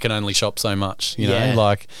 Like, we can only shop so much. You know. Yeah.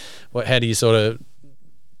 Like, how do you sort of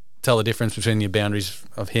tell the difference between your boundaries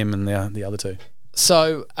of him and the other two?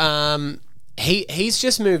 So he's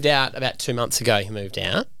just moved out about 2 months ago. He moved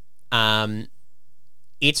out.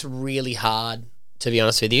 It's really hard, to be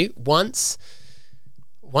honest with you. Once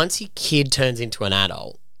your kid turns into an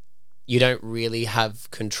adult, you don't really have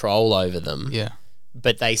control over them. Yeah.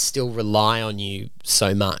 But they still rely on you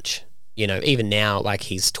so much. You know, even now, like,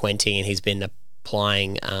 he's 20 and he's been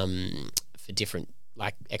applying for different,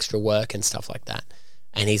 like, extra work and stuff like that.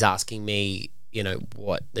 And he's asking me, you know,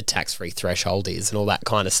 what the tax-free threshold is and all that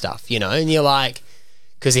kind of stuff, you know. And you're like,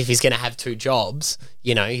 because if he's going to have 2 jobs,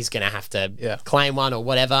 you know, he's going to have to claim one or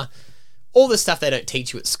whatever. All the stuff they don't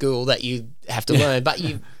teach you at school that you have to learn. But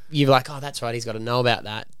you're like, oh, that's right, he's got to know about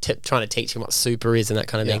that. Trying to teach him what super is and that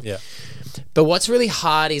kind of thing. Yeah. But what's really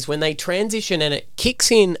hard is when they transition, and it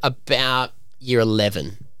kicks in about year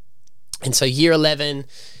 11. And so year 11,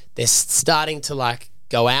 they're starting to, like,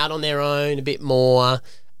 go out on their own a bit more.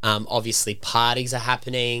 Obviously parties are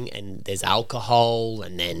happening and there's alcohol,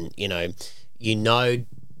 and then, you know,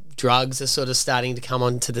 drugs are sort of starting to come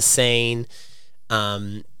onto the scene.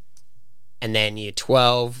 And then year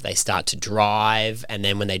 12, they start to drive. And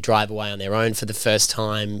then when they drive away on their own for the first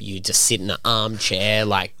time, you just sit in an armchair,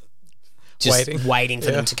 like, just waiting for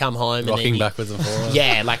them to come home. Rocking and then backwards and forwards.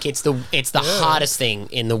 Yeah, like, it's the hardest thing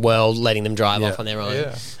in the world, letting them drive off on their own.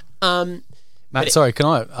 Yeah. Matt, sorry, can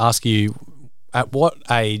I ask you, at what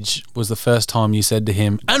age was the first time you said to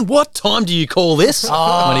him, and what time do you call this,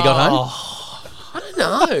 when he got home? I don't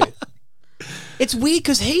know. It's weird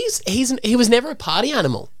because he was never a party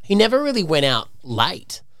animal. He never really went out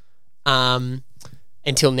late.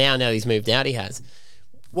 Until now. Now he's moved out, he has.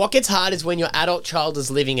 What gets hard is when your adult child is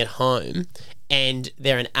living at home and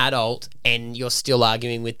they're an adult and you're still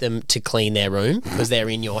arguing with them to clean their room because they're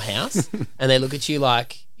in your house, and they look at you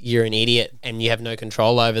like you're an idiot and you have no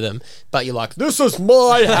control over them, but you're like, this is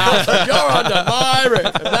my house and you're under my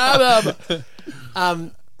roof. Blah, blah, blah.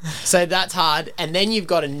 So that's hard. And then you've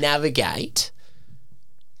got to navigate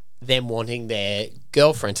them wanting their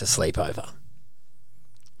girlfriend to sleep over.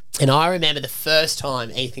 And I remember the first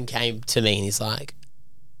time Ethan came to me and he's like,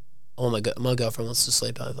 oh my God, my girlfriend wants to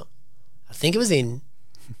sleep over. I think it was in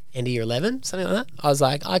end of year 11, something like that. I was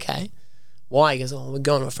like, okay. Why? He goes, oh, we're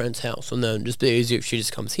going to a friend's house and then it'd just be easier if she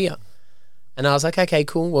just comes here. And I was like, okay,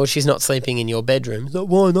 cool. Well, she's not sleeping in your bedroom. He's like,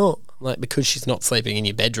 why not? I'm like, because she's not sleeping in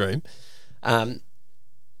your bedroom.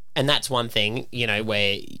 and that's one thing, you know,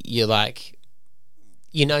 where you're like,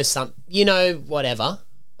 whatever,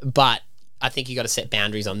 but I think you got to set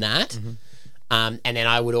boundaries on that. And then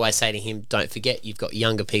I would always say to him, don't forget you've got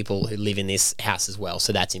younger people who live in this house as well.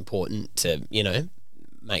 So that's important to,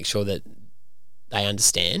 make sure that they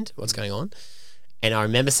understand what's going on. And I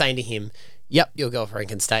remember saying to him, yep, your girlfriend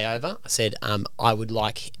can stay over. I said, I would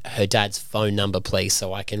like her dad's phone number, please,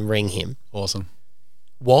 so I can ring him. Awesome.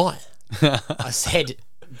 Why? I said,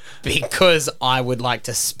 because I would like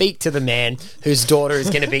to speak to the man whose daughter is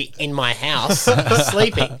going to be in my house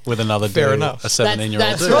sleeping. With another Fair dude, enough. a 17-year-old.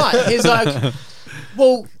 That's right. He's like,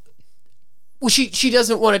 well, she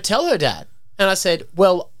doesn't want to tell her dad. And I said,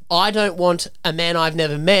 well, I don't want a man I've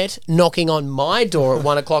never met knocking on my door at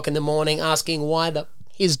 1 o'clock in the morning asking why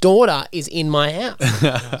his daughter is in my house.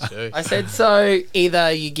 I said, so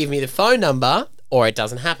either you give me the phone number or it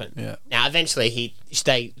doesn't happen. Yeah. Now, eventually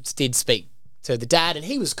they did speak to the dad and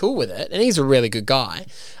he was cool with it and he's a really good guy.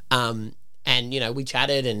 And, we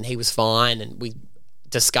chatted and he was fine and we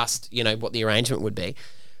discussed, what the arrangement would be.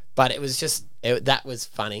 But it was just, that was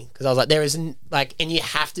funny because I was like, there isn't and you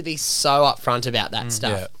have to be so upfront about that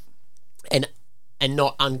stuff and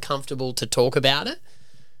not uncomfortable to talk about it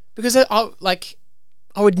because I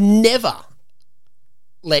would never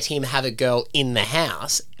let him have a girl in the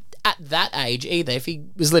house at that age either. If he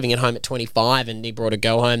was living at home at 25 and he brought a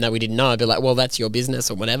girl home that we didn't know, I'd be like, well, that's your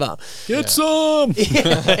business or whatever. Get some!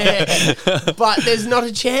 But there's not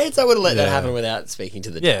a chance I would have let that happen without speaking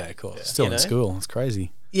to the Yeah, of course. Still in school. It's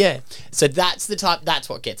crazy. Yeah. So that's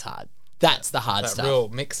what gets hard. That's the hard That stuff. real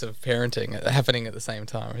mix of parenting happening at the same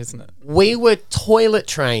time, isn't it? We were toilet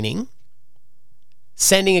training,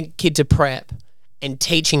 sending a kid to prep, and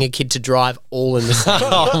teaching a kid to drive all in the same.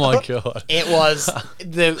 Oh my God. It was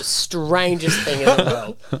the strangest thing in the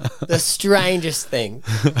world. The strangest thing.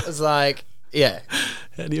 It was like, yeah.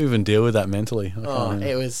 How do you even deal with that mentally?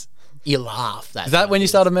 It was, you laugh. Is that when you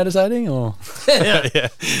started meditating or? Yeah.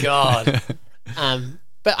 God.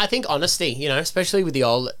 But I think honesty, especially with the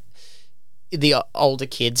older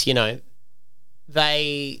kids,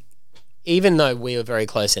 they, even though we were very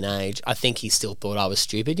close in age, I think he still thought I was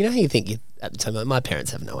stupid. You know how you think at the time, my parents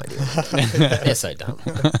have no idea. They're so dumb.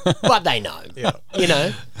 But they know,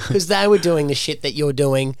 because they were doing the shit that you're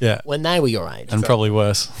doing when they were your age. And probably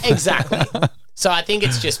worse. Exactly. So I think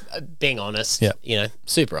it's just being honest, Yeah.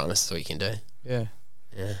 super honest is what you can do. Yeah.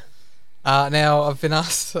 Yeah. Now, I've been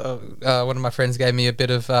asked, one of my friends gave me a bit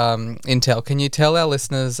of intel. Can you tell our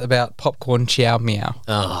listeners about Popcorn Chow Meow?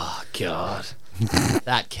 Oh, God.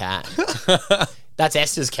 That cat. That's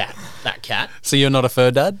Esther's cat, that cat. So you're not a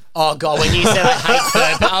fur dad? Oh, God, when you said I hate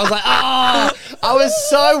fur, I was like, oh, I was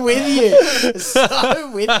so with you.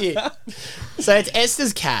 So with you. So it's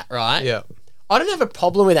Esther's cat, right? Yeah. I don't have a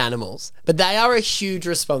problem with animals, but they are a huge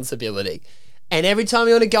responsibility. And every time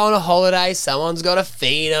you want to go on a holiday, someone's got to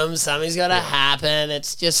feed them, something's got to happen.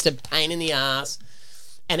 It's just a pain in the ass.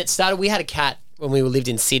 And it started, we had a cat when we lived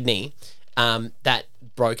in Sydney that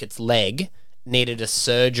broke its leg, needed a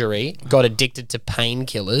surgery, got addicted to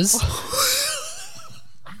painkillers.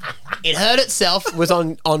 It hurt itself, was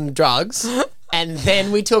on drugs, and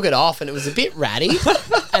then we took it off and it was a bit ratty,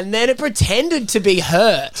 and then it pretended to be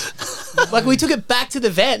hurt. Like, we took it back to the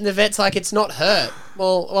vet and the vet's like, it's not hurt.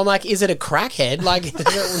 Well, I'm like, is it a crackhead? Like,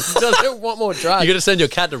 does it want more drugs? You got to send your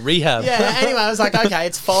cat to rehab. Yeah, anyway, I was like, okay,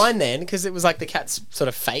 it's fine then, because it was like the cat's sort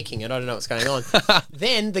of faking it. I don't know what's going on.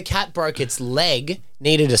 Then the cat broke its leg,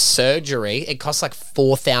 needed a surgery. It cost like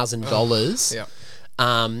 $4,000. Yeah.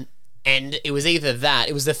 And it was either that,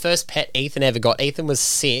 it was the first pet Ethan ever got. Ethan was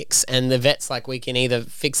 6, and the vet's like, we can either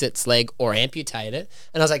fix its leg or amputate it.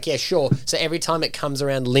 And I was like, yeah, sure. So every time it comes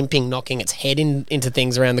around limping, knocking its head into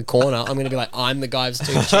things around the corner, I'm going to be like, I'm the guy who's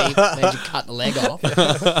too cheap, made you cut the leg off.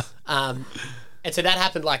 And so that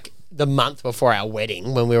happened like the month before our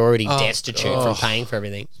wedding when we were already destitute from paying for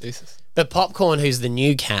everything. Jesus. But Popcorn, who's the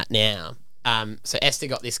new cat now, so Esther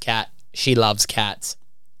got this cat. She loves cats.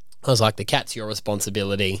 I was like, the cat's your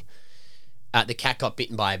responsibility. The cat got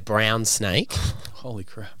bitten by a brown snake. Holy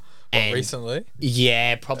crap. And Recently?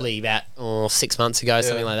 yeah, probably about 6 months ago,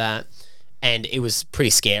 something like that. And it was pretty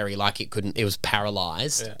scary. Like, it was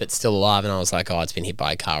paralyzed, but still alive. And I was like, oh, it's been hit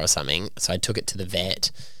by a car or something. So I took it to the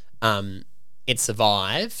vet. It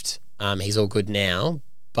survived. He's all good now.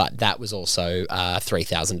 But that was also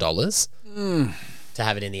 $3,000 to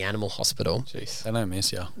have it in the animal hospital. Jeez. They don't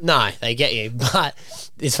miss you. No, they get you. But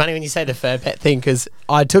it's funny when you say the fur pet thing, because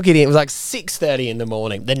I took it in. It was like 6:30 in the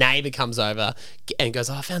morning. The neighbour comes over and goes,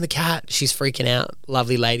 oh, I found the cat. She's freaking out.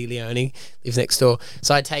 Lovely lady, Leonie, lives next door.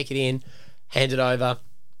 So I take it in, hand it over.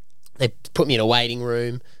 They put me in a waiting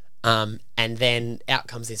room. And then out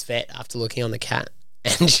comes this vet after looking on the cat,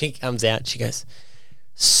 and she comes out. She goes,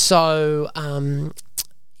 "So,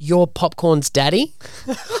 you're Popcorn's daddy?"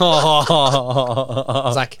 I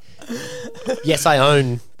was like, "Yes, I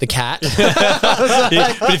own the cat."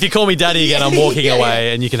 But if you call me daddy again, I'm walking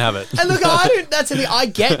away and you can have it. And look, that's the thing. I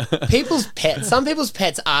get people's pets. Some people's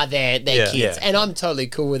pets are their kids, and I'm totally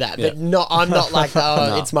cool with that. But I'm not like,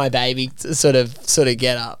 it's my baby sort of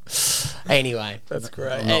get up. Anyway, That's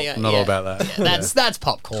great. Not all about that. Yeah, that's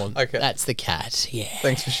Popcorn. Okay. That's the cat. Yeah.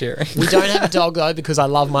 Thanks for sharing. We don't have a dog though because I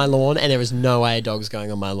love my lawn, and there is no way a dog's going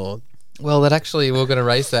on my lawn. Well, that actually, we're going to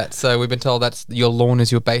raise that. So we've been told that's your lawn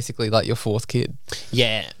is basically like your fourth kid.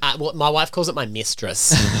 Yeah. Well, my wife calls it my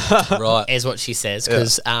mistress. Right. Is what she says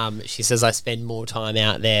because she says I spend more time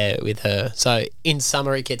out there with her. So in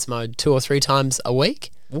summer it gets mowed 2 or 3 times a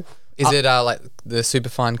week. Is it like the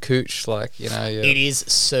superfine cooch? Like, you know? It is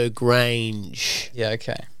Sir Grange Yeah,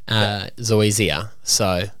 okay. Zoysia.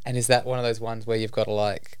 So And is that one of those ones where you've got to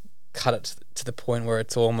like cut it to the point where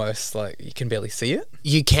it's almost like you can barely see it?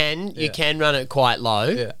 you can run it quite low.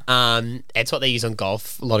 Yeah. It's what they use on a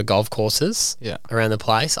lot of golf courses Yeah. around the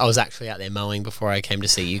place. I was actually out there mowing before I came to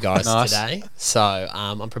see you guys Nice. today. So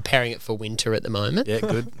I'm preparing it for winter at the moment. Yeah,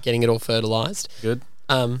 good. Getting it all fertilised. Good.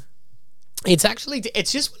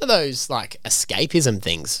 It's just one of those like escapism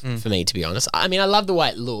things for me, to be honest. I mean, I love the way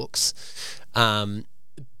it looks,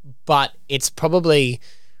 but it's probably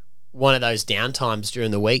one of those downtimes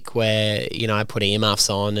during the week where, you know, I put earmuffs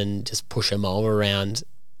on and just push a mower around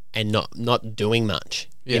and not doing much.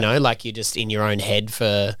 Yeah. You know, like you're just in your own head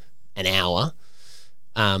for an hour.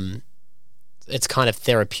 It's kind of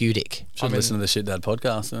therapeutic. Should listen to the Shit Dad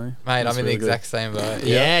podcast, don't you? Mate, That's I'm in the really good. exact same boat.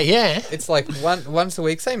 Yeah. It's like once a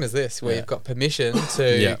week, same as this, where you've got permission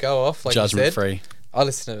to Yeah. go off, like Judgment you said. free. I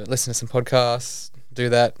listen to some podcasts, do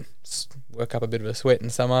that, work up a bit of a sweat in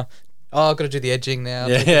summer. Oh, I've got to do the edging now.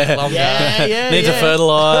 Yeah. take it longer. Yeah. Need to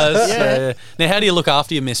fertilise. Yeah. Now, how do you look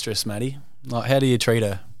after your mistress, Maddie? Like, how do you treat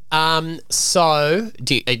her? So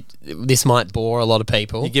this might bore a lot of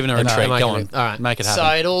people. You're giving her a treat. Am I Go gonna- on. All right. Make it So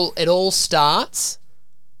happen. it all starts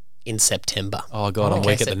in September. Oh, God, I'm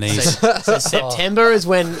weak at the knees. So September is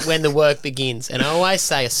when the work begins, and I always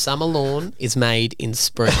say a summer lawn is made in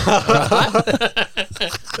spring.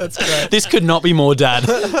 That's great. This could not be more dad.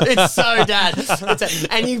 It's so dad.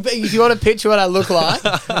 And if you want to picture what I look like,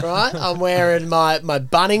 right? I'm wearing my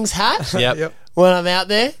Bunnings hat Yep. when I'm out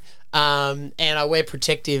there, and I wear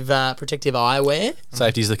protective eyewear.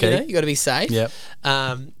 Safety's the key. You know, you got to be safe. Yep.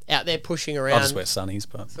 Out there pushing around. I'll just wear sunnies,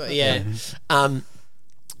 but Yeah.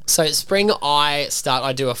 So spring I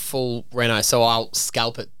do a full reno, so I'll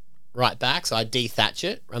scalp it right back. So I dethatch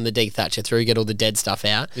it, run the dethatcher through, get all the dead stuff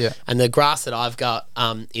out. Yeah. And the grass that I've got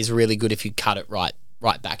is really good if you cut it right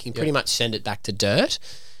back. You can pretty much send it back to dirt.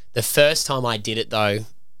 The first time I did it though,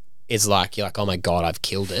 is like, you're like, oh my God, I've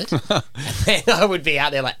killed it. And then I would be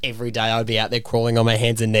out there like every day. I'd be out there crawling on my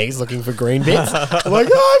hands and knees looking for green bits. I'm like,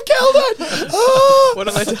 oh, I've killed it. Oh, What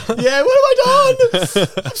have I done? yeah, what have I done?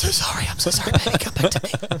 I'm so sorry, baby. Come back to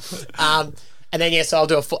me. And then so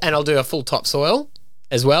I'll do a full topsoil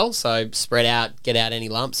as well. So spread out, get out any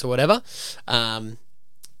lumps or whatever. And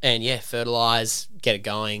yeah, fertilize, get it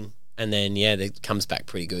going, and then it comes back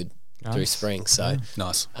pretty good through spring. So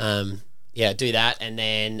nice. do that, and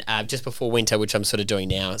then just before winter, which I'm sort of doing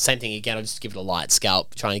now, same thing again. I'll just give it a light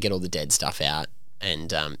scalp, trying to get all the dead stuff out,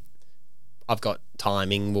 and I've got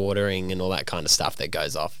timing, watering, and all that kind of stuff that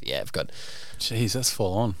goes off. Yeah, I've got. Jeez, that's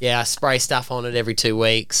full on. Yeah, I spray stuff on it every 2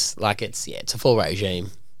 weeks. Like it's a full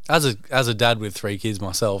regime. As a dad with 3 kids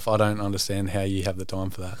myself, I don't understand how you have the time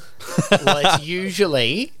for that. Well,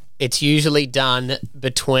 it's usually done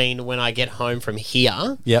between when I get home from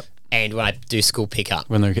here. Yep. And when I do school pickup.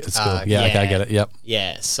 When they're at school. Okay, I get it. Yep.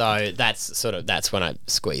 Yeah, so that's when I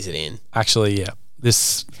squeeze it in. Actually, yeah.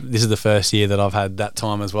 This is the first year that I've had that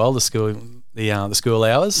time as well. The school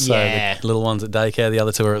hours. So Yeah. the little ones at daycare, the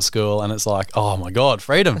other 2 are at school, and it's like, oh my God,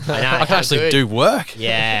 freedom! I know, I can how actually good. do work.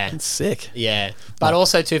 Yeah. It's sick. Yeah, but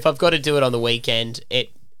also too, if I've got to do it on the weekend,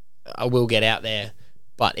 I will get out there,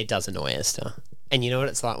 but it does annoy Esther. And you know what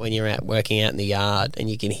it's like when you're out working out in the yard and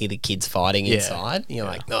you can hear the kids fighting inside. And you're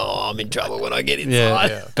like, no, I'm in trouble when I get inside.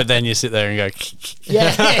 Yeah. But then you sit there and go,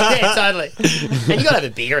 Yeah, totally. And you got to have a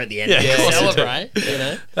beer at the end Yeah, to of course you do. celebrate. You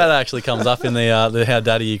know. that actually comes up in the How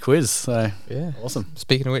Daddy You quiz. So Yeah. awesome.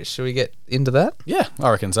 Speaking of which, should we get into that? Yeah, I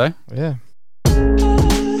reckon so. Yeah.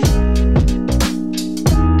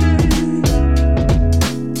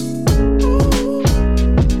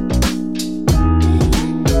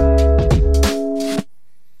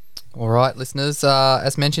 listeners,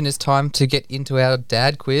 as mentioned, it's time to get into our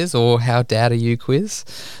dad quiz, or how dad are you quiz.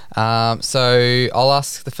 So I'll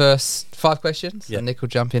ask the first 5 questions, Yep. and Nick will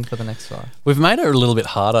jump in for the next 5. We've made it a little bit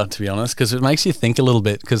harder, to be honest, because it makes you think a little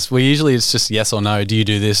bit. Because it's just yes or no. Do you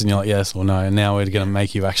do this? And you're like, yes or no. And now we're going to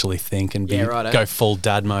make you actually think and go full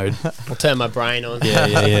dad mode. I'll turn my brain on. Yeah.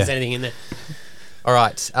 If there's anything in there. All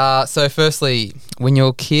right. So firstly, when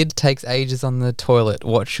your kid takes ages on the toilet,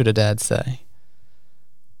 what should a dad say?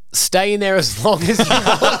 Stay in there as long as you want.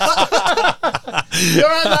 You're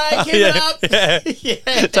all right, mate. Keep it up.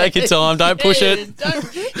 Yeah. Take your time. Don't push it. You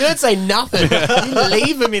don't say nothing. You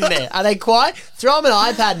leave them in there. Are they quiet? Throw them an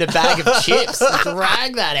iPad and a bag of chips.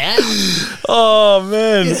 Drag that out. Oh,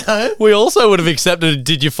 man. You know? We also would have accepted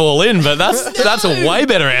did you fall in, but that's a way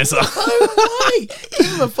better answer. No way.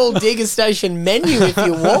 Give them a full Digger Station menu if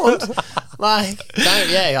you want.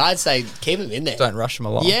 I'd say keep them in there. Don't rush them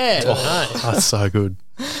along. Yeah. No. That's so good.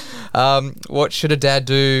 What should a dad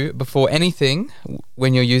do before anything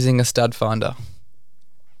when you're using a stud finder?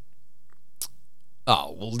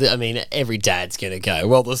 Oh, well, I mean, every dad's going to go,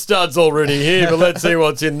 well, the stud's already here, but let's see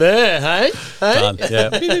what's in there, hey? Done. Yeah.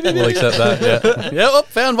 We'll accept that. Yeah. Yeah,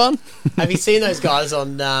 found one. Have you seen those guys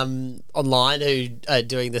on online who are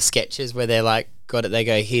doing the sketches where they're like, got it, they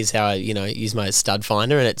go, here's how I, use my stud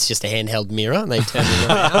finder, and it's just a handheld mirror, and they turn it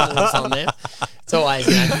around and it's on there. It's always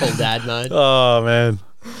full dad mode. Oh, man.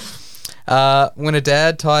 When a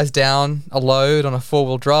dad ties down a load on a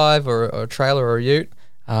 4-wheel drive or a trailer or a ute,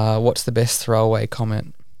 what's the best throwaway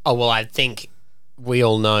comment? Oh, well, I think we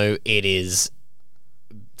all know it is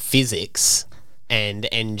physics and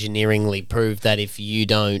engineeringly proved that if you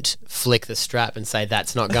don't flick the strap and say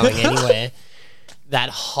that's not going anywhere, that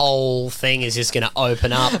whole thing is just going to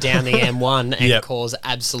open up down the M1 and cause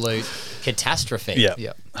absolute catastrophe. Yeah.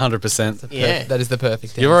 Yep. 100%. Yeah. That is the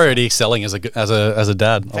perfect You're answer. already excelling as a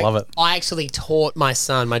dad. I love it. I actually taught my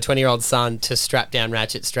 20-year-old son, to strap down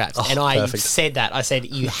ratchet straps, and I perfect. said that. I said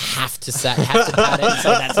you have to pat it and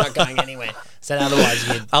say that's not going anywhere. So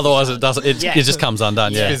Otherwise, it doesn't. It just comes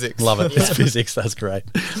undone. Yeah, Physics. Love it. It's physics. That's great.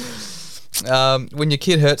 When your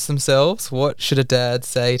kid hurts themselves, what should a dad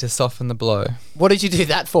say to soften the blow? What did you do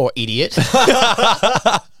that for, idiot?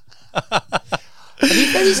 Have you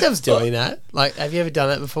found yourselves doing that? Like, have you ever done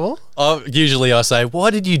that before? Usually, I say,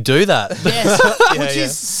 "Why did you do that?" Yes, which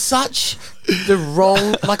is such the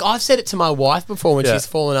wrong. Like, I've said it to my wife before when she's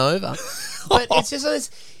fallen over, but it's just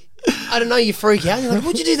this. I don't know. You freak out. You're like,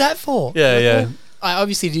 "What'd you do that for?" Yeah. I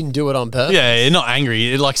obviously didn't do it on purpose. Yeah, you're not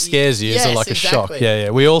angry. It like scares you. It's Yes, like a shock. exactly.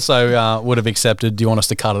 Yeah. We also would have accepted. Do you want us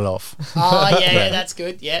to cut it off? Oh, yeah, that's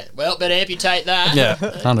good. Yeah. Well, better amputate that. Yeah,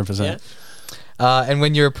 100%. And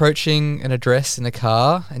when you're approaching an address in a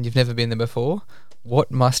car and you've never been there before,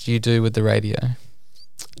 what must you do with the radio?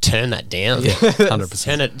 Turn that down.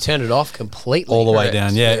 100%. Turn it off completely. All the way Correct.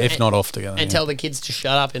 down. Yeah, if not off together. And yeah. tell the kids to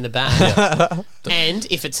shut up in the back. And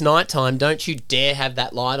if it's nighttime, don't you dare have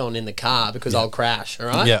that light on in the car because I'll crash, all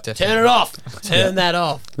right? Yeah. Turn it off. Turn that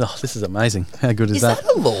off. Oh, this is amazing. How good is Is that?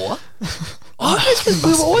 that a law?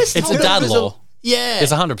 We've always It's told a dad it was law. Yeah.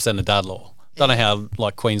 It's 100% a dad law. Don't know how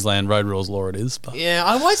like Queensland road rules law it is, but Yeah,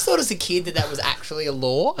 I always thought as a kid that was actually a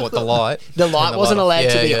law. What, the light? The light wasn't allowed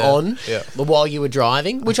to be on Yeah. while you were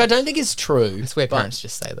driving, which I don't think is true. It's where but- parents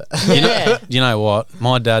just say that. Yeah. you know what?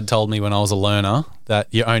 My dad told me when I was a learner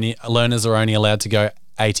that learners are only allowed to go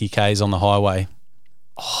 80 k's on the highway.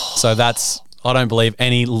 So I don't believe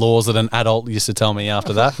any laws that an adult used to tell me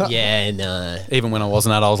after that. Yeah, no. Even when I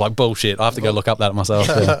wasn't adult, I was like, bullshit. I have to go look up that myself.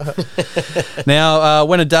 Now,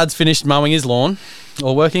 when a dad's finished mowing his lawn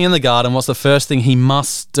or working in the garden, what's the first thing he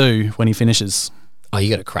must do when he finishes? Oh,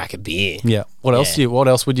 you got to crack a beer. Yeah. What else? Yeah. What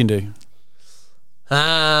else would you do?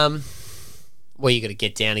 Well, you got to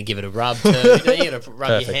get down and give it a rub too. You got to rub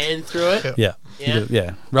Perfect. your hand through it. Yeah.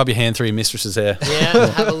 Yeah. Rub your hand through your mistress's hair. Yeah,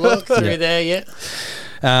 have a look through there. Yeah.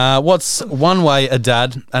 What's one way a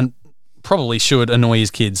dad and probably should annoy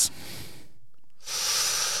his kids?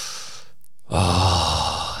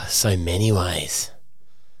 Oh, so many ways.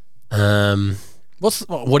 What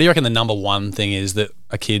do you reckon the number one thing is that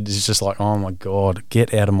a kid is just like, oh my God,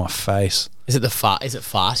 get out of my face? Is it Is it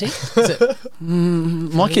farting? Is it?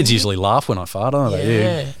 My kids usually laugh when I fart, don't they?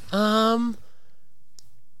 Yeah. I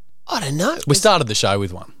don't know. We started the show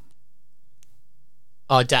with one.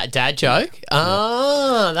 Oh, dad joke.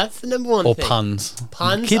 Ah, that's the number one Or thing. puns.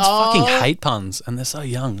 Puns? Kids Oh. fucking hate puns and they're so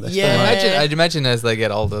young. They're so Yeah. young. I'd imagine as they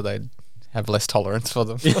get older, they'd have less tolerance for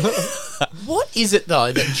them. What is it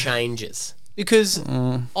though that changes? Because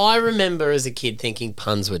I remember as a kid thinking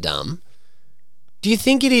puns were dumb. Do you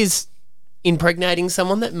think it is impregnating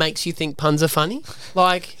someone that makes you think puns are funny?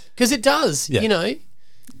 Like, because it does. Yeah. You know,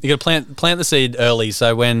 You got to plant the seed early,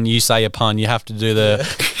 so when you say a pun, you have to do the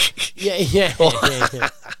Yeah.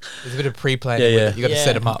 There's a bit of pre-planning. Yeah, with yeah. it. You got to Yeah.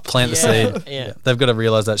 set them up. plant the seed. Yeah. They've got to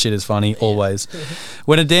realise that shit is funny always.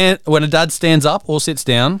 When a dad stands up or sits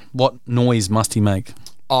down, what noise must he make?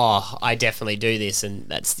 Oh, I definitely do this, and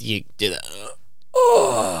that's you do that.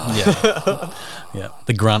 Yeah,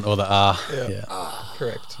 the grunt or the Yeah,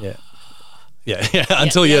 Correct. yeah.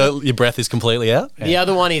 Until your breath is completely out. The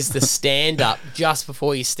other one is the stand up. Just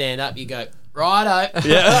before you stand up, you go righto.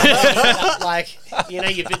 Yeah. Like you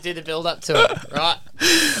do the build up to it, right?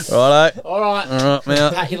 Righto. All right. All right,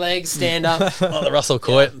 man. Pat your legs, stand up. Oh, the Russell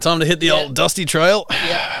Coit. Time to hit the old dusty trail.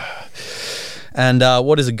 Yeah. And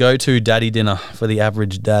what is a go-to daddy dinner for the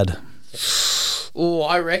average dad? Oh,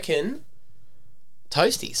 I reckon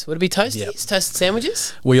toasties. Would it be toasties? Yep. Toasted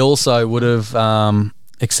sandwiches? We also would have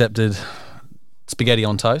accepted spaghetti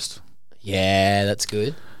on toast, Yeah, that's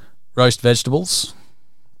good. roast vegetables.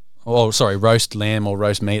 Oh, sorry, roast lamb or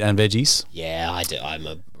roast meat and veggies. Yeah, I do. I'm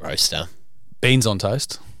a roaster. Beans on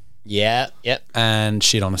toast Yeah, yep. and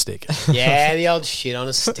shit on a stick. Yeah, the old shit on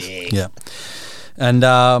a stick. Yeah. And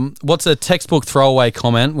what's a textbook throwaway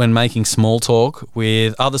comment when making small talk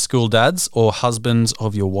with other school dads or husbands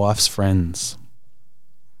of your wife's friends?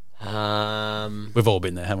 We've all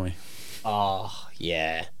been there, haven't we? Oh,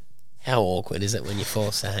 yeah. How awkward is it when you're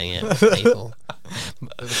forced to hang out with people?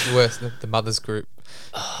 It's worse than the mother's group.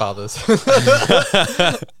 Fathers.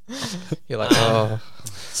 You're like, oh.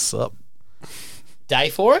 Sup? Day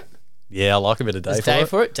for it? Yeah, I like a bit of day It's for day it.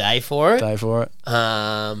 for it. Day for it. Day for it.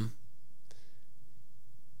 Yeah,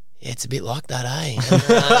 it's a bit like that, eh?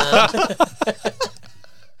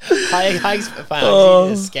 I did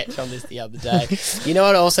a sketch on this the other day. You know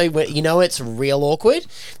what? Also, it's real awkward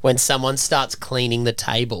when someone starts cleaning the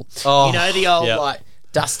table. Oh, You know the old yeah. like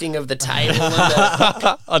dusting of the table. And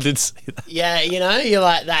the, I did see that. yeah, you're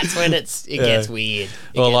like that's when it gets weird.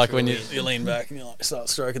 It Or gets like real when weird. you lean back and you like start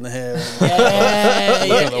stroking the hair. Yeah,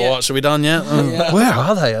 Look at the watch. Are we done yet? Where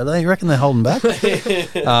are they? You reckon they're holding back?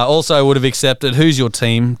 Also, would have accepted. Who's your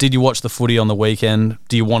team? Did you watch the footy on the weekend?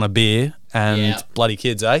 Do you want a beer? And Yeah. bloody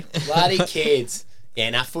kids, eh? Bloody kids.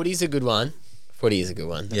 Yeah, now footy's a good one. Footy is a good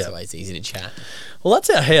one. That's Yeah. always easy to chat. Well, that's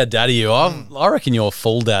how daddy you are. I reckon you're a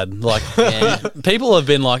full dad. Like, Yeah. people have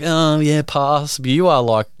been like, oh, yeah, pass. But you are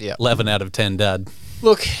like Yeah. 11 out of 10 dad.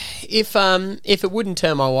 Look, if it wouldn't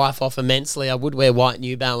turn my wife off immensely, I would wear white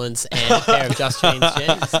New Balance and a pair of Just Jeans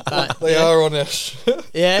jeans. But They are on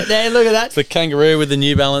yeah, there, look at that. The kangaroo with the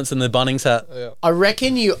New Balance and the Bunnings hat. I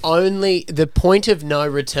reckon the point of no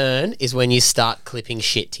return is when you start clipping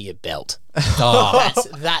shit to your belt. Oh,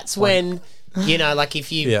 That's when, like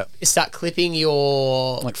if you Yeah. start clipping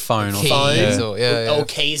your like phone or keys something. or or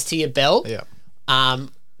keys to your belt. Yeah.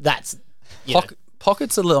 That's you know,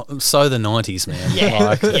 Pockets are so the 90s, man. Yeah.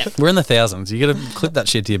 Like, Yeah. We're in the thousands. You got to clip that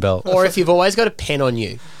shit to your belt. or if you've always got a pen on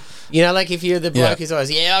you. Like if you're the bloke Yeah. who's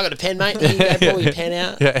always, I got a pen, mate. Here you go, pull your pen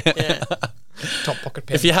out. Yeah. top pocket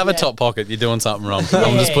pen. If you have a top pocket, you're doing something wrong.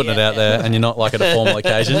 I'm just putting it out there, and you're not like at a formal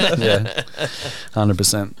occasion. Yeah,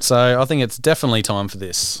 100%. So I think it's definitely time for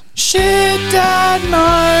this shit dad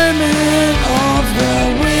moment of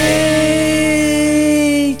the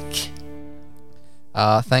week.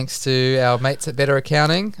 Thanks to our mates at Better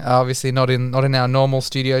Accounting. Obviously not in our normal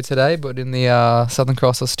studio today, but in the Southern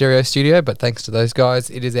Cross Stereo studio. But thanks to those guys,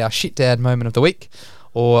 it is our shit dad moment of the week,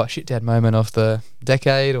 or shit dad moment of the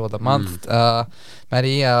decade or the month.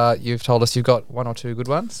 Maddie, you've told us you've got one or two good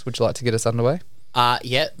ones. Would you like to get us underway?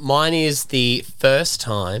 Yeah, mine is the first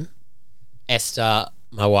time Esther,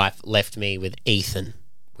 my wife, left me with Ethan.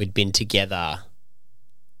 We'd been together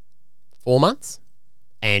 4 months,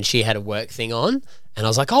 and she had a work thing on, and I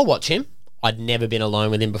was like, I'll watch him. I'd never been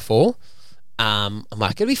alone with him before. I'm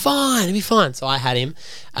like, it'll be fine. So I had him.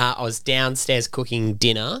 I was downstairs cooking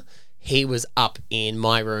dinner. He was up in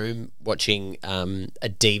my room watching a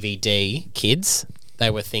DVD, Kids. They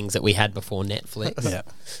were things that we had before Netflix. Yeah,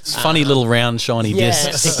 it's funny little round shiny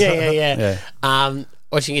discs. Yeah.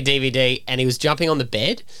 Watching a DVD, and he was jumping on the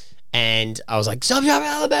bed, and I was like, stop jumping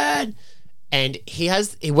on the bed. And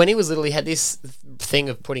when he was little, he had this thing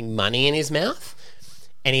of putting money in his mouth,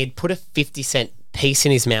 and he had put a 50-cent piece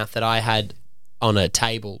in his mouth that I had on a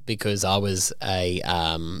table because I was a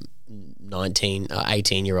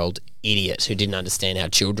 18-year-old idiot who didn't understand how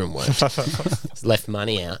children worked. Left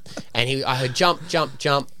money out, and I heard jump,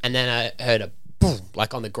 and then I heard a boom,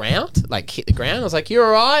 like on the ground, like hit the ground. I was like, "You're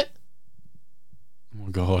all right?" Oh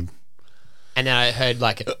God. And then I heard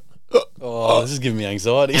like, Oh, this is giving me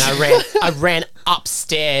anxiety. and I ran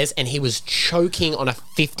upstairs, and he was choking on a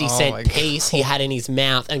 50-cent my piece he had in his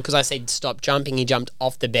mouth. And because I said stop jumping, he jumped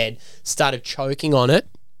off the bed, started choking on it.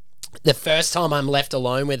 the first time I'm left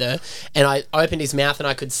alone with her, and I opened his mouth and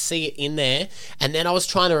I could see it in there, and then I was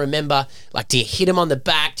trying to remember, like, do you hit him on the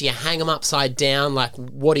back? Do you hang him upside down? Like,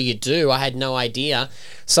 what do you do? I had no idea.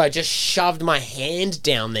 So I just shoved my hand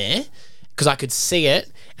down there because I could see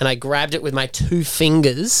it, and I grabbed it with my 2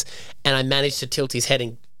 fingers, and I managed to tilt his head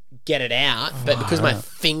and get it out, but because my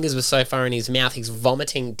fingers were so far in his mouth, he's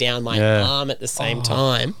vomiting down my arm at the same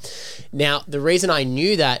time. Now, the reason I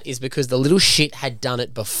knew that is because the little shit had done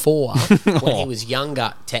it before when he was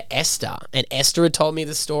younger to Esther, and Esther had told me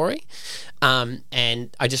the story,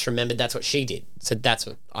 and I just remembered that's what she did. So that's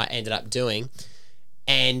what I ended up doing.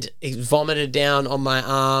 And he vomited down on my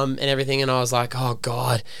arm and everything, and I was like, oh,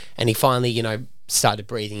 God. And he finally, started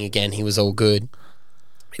breathing again. He was all good.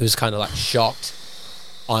 He was kind of like shocked.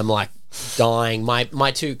 I'm like dying. My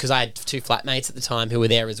 2, because I had 2 flatmates at the time who were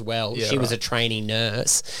there as well. She was a trainee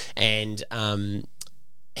nurse, and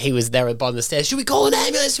they were at the bottom of the stairs. Should we call an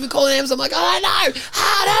ambulance? I'm like, I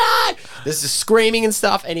don't know. This is screaming and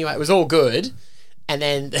stuff. Anyway, it was all good. And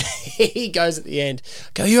then he goes at the end,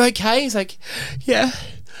 "Are you okay?" He's like, "Yeah.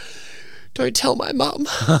 Don't tell my mum,"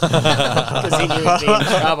 because he knew he'd be in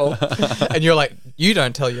trouble. And you're like, you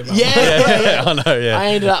don't tell your mum. Yeah. I know. Yeah.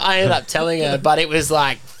 I ended up telling her, but it was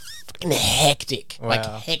like fucking hectic, like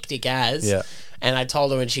hectic as. Yeah. And I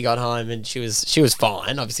told her when she got home, and she was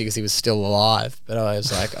fine, obviously, because he was still alive. But I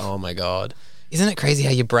was like, oh my God. Isn't it crazy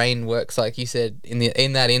how your brain works? Like you said,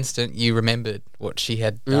 in that instant, you remembered what she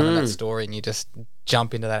had done in that story, and you just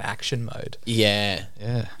jump into that action mode. Yeah.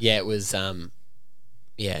 Yeah. Yeah, it was,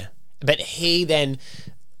 yeah. But he then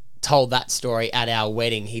told that story at our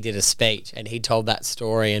wedding. He did a speech, and he told that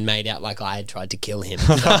story and made out like I had tried to kill him.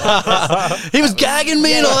 He was gagging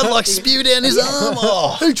me, and I like spew down his arm.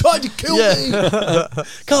 Oh, Who tried to kill me?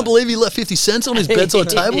 Can't believe he left 50 cents on his bedside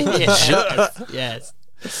table. Yes.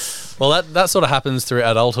 Well, that sort of happens through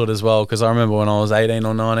adulthood as well, because I remember when I was 18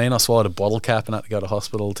 or 19, I swallowed a bottle cap and had to go to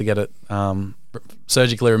hospital to get it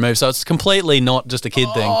surgically removed. So it's completely not just a kid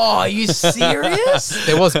thing. Oh, are you serious?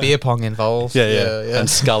 There was beer pong involved. Yeah. And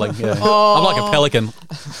sculling. Yeah. I'm like a pelican.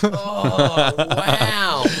 Oh,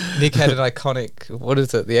 wow. Nick had an iconic, what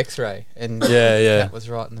is it, the X-ray, and that was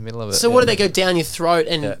right in the middle of it. So what do they go down your throat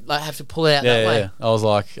and like have to pull it out that way? Yeah. I was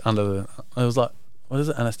like it was like, what is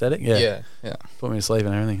it, anaesthetic? Yeah. Put me to sleep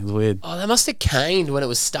and everything. It was weird. Oh, they must have caned when it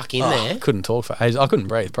was stuck in there. I couldn't talk for ages. I couldn't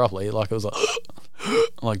breathe properly. Like it was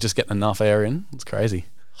like just getting enough air in. It's crazy.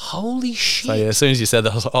 Holy shit. So yeah, as soon as you said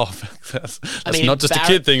that, I was like, oh, that's not just a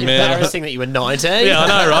kid thing, man. Embarrassing that you were 19. Yeah, I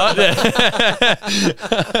know, right? Yeah.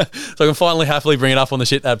 So I can finally happily bring it up on the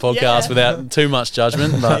Shit Dad podcast without too much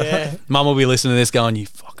judgment. But Mum will be listening to this going, you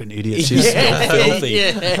fucking idiot. She's still filthy.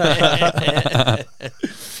 Yeah.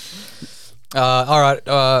 All right,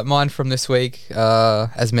 mine from this week,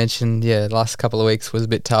 as mentioned, last couple of weeks was a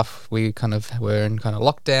bit tough. We kind of were in kind of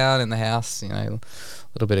lockdown in the house, a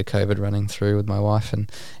little bit of COVID running through with my wife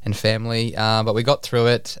and family, but we got through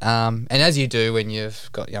it. And as you do when you've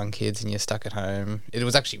got young kids and you're stuck at home, it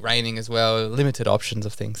was actually raining as well, limited options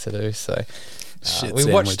of things to do, so... we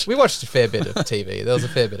watched a fair bit of TV. There was a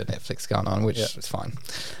fair bit of Netflix going on, which was fine.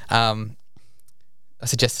 I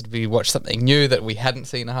suggested we watch something new that we hadn't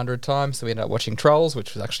seen 100 times, so we ended up watching Trolls,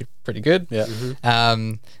 which was actually pretty good. Yeah.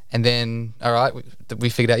 And then, all right, we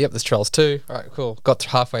figured out, there's Trolls 2. All right, cool. Got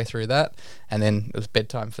halfway through that, and then it was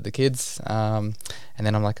bedtime for the kids. And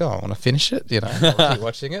then I'm like, I want to finish it. I'll keep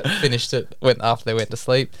watching it. Finished it after they went to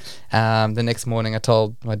sleep. The next morning, I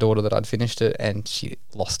told my daughter that I'd finished it, and she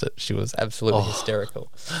lost it. She was absolutely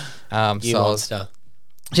hysterical. You monster.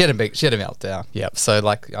 She had a meltdown. Yep. So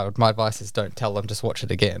my advice is don't tell them, just watch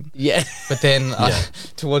it again. Yeah. But then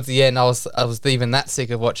towards the end, I was even that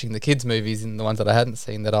sick of watching the kids' movies and the ones that I hadn't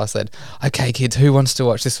seen that I said, okay, kids, who wants to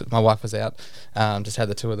watch this? My wife was out, just had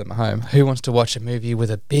the 2 of them at home. Who wants to watch a movie with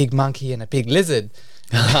a big monkey and a big lizard?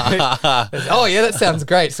 Oh yeah, that sounds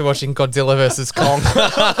great. So watching Godzilla versus Kong.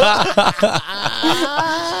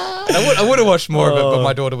 I would have watched more of it, but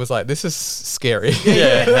my daughter was like, "This is scary."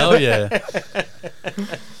 Yeah, hell yeah.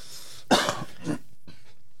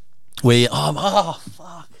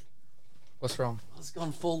 Fuck. What's wrong? I was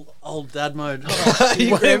gone full old dad mode. Are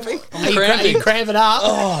you cramping? Are you cramping up?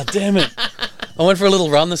 Oh, damn it. I went for a little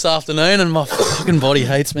run this afternoon and my fucking body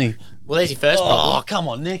hates me. Well, there's your first problem. Oh, come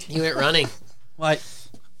on, Nick. You went running. Wait.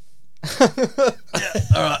 All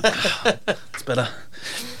right. It's better.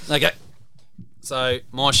 Okay. So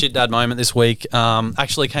my shit dad moment this week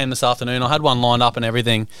actually came this afternoon. I had one lined up and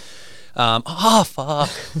everything. Fuck.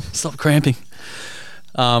 Stop cramping.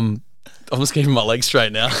 I'm just keeping my legs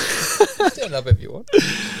straight now. Stand up if you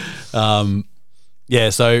want. Yeah,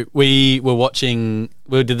 so we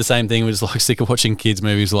did the same thing. We were just like sick of watching kids'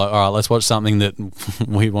 movies. Like, all right, let's watch something that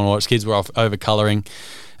we want to watch. Kids were off over colouring.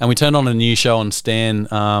 And we turned on a new show on Stan.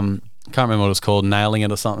 Can't remember what it was called, Nailing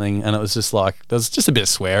It or something. And it was just like, there was just a bit of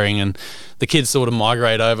swearing. And the kids sort of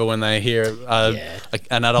migrate over when they hear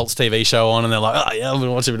an adult's TV show on. And they're like, oh, yeah, I'm going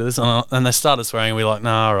to watch a bit of this. And they started swearing. And we're like,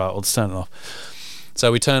 no, all right, we'll just turn it off. So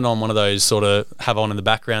we turned on one of those sort of have on in the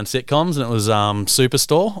background sitcoms, and it was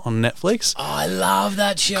Superstore on Netflix. Oh, I love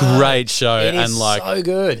that show. Great show. It is and like so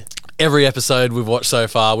good. every episode we've watched so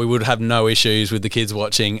far, we would have no issues with the kids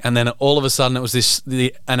watching. And then all of a sudden it was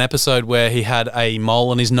an episode where he had a mole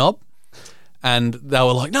on his knob. And they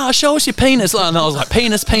were like, no, show us your penis. And I was like,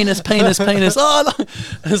 penis. Oh, no.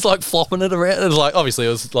 It's like flopping it around. It was like, obviously it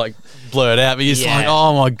was like blurred out, but you're just like,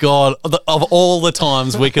 oh my God. Of all the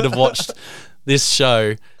times we could have watched this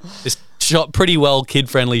show, this pretty well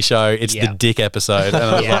kid-friendly show, it's the dick episode. And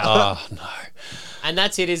I was like, oh, no. And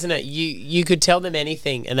that's it, isn't it? You could tell them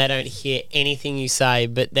anything and they don't hear anything you say,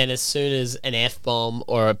 but then as soon as an F-bomb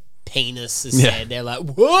or a penis is said, they're like,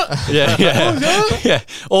 what? Yeah.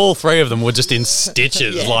 All three of them were just in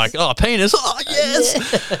stitches, like, oh, penis, oh,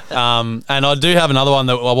 yes. And I do have another one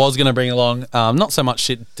that I was going to bring along, not so much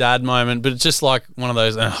shit dad moment, but just like one of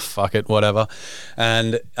those, fuck it, whatever.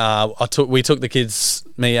 And we took the kids,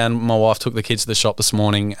 me and my wife took the kids to the shop this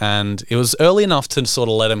morning, and it was early enough to sort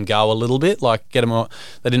of let them go a little bit, like get them,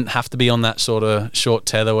 they didn't have to be on that sort of short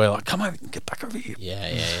tether where like, come on, get back over here.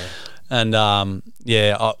 Yeah. And I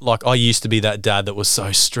used to be that dad that was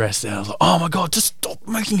so stressed out. I was like, oh my God, just stop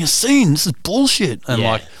making a scene. This is bullshit. And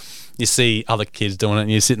like, you see other kids doing it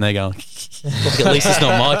and you're sitting there going, look, at least it's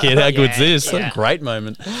not my kid. How good's this? What a great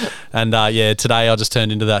moment. And today I just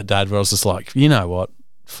turned into that dad where I was just like, you know what?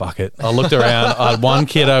 Fuck it. I looked around. I had one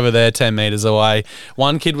kid over there 10 meters away.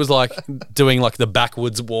 One kid was like doing like the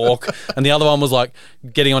backwoods walk, and the other one was like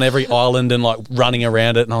getting on every island and like running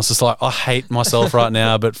around it. And I was just like, I hate myself right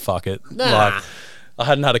now, but fuck it. Like, I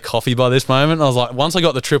hadn't had a coffee by this moment. I was like, once I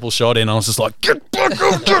got the triple shot in, I was just like, get back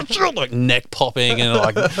up, like neck popping and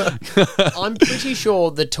like. I'm pretty sure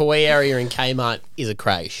the toy area in Kmart is a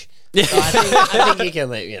creche. Yeah. So I think you can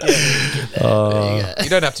leave. There you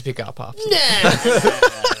don't have to pick up after.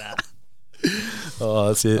 Oh,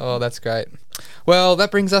 that's it. Oh, that's great. Well, that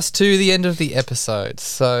brings us to the end of the episode.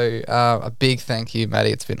 So a big thank you, Maddie.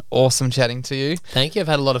 It's been awesome chatting to you. Thank you. I've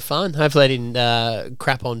had a lot of fun. Hopefully I didn't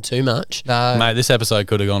crap on too much. No. Mate, this episode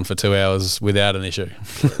could have gone for 2 hours without an issue.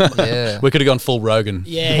 Yeah. We could have gone full Rogan.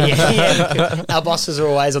 Yeah. Our bosses are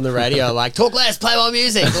always on the radio like, talk less, play more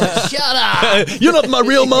music. Like, shut up. You're not my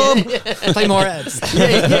real mom. Play more ads.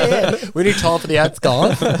 Yeah. We need time for the ads,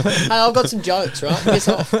 guys. Hey, I've got some jokes, right? Piss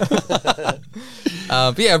off. But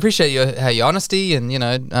yeah, I appreciate your honesty and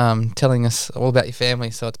telling us all about your family.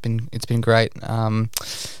 So it's been great.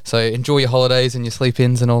 So enjoy your holidays and your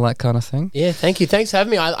sleep-ins and all that kind of thing. Yeah, thank you. Thanks for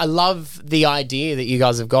having me. I love the idea that you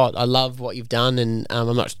guys have got. I love what you've done, and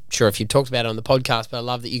I'm not sure if you've talked about it on the podcast, but I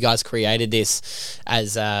love that you guys created this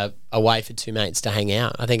as a way for two mates to hang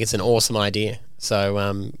out. I think it's an awesome idea.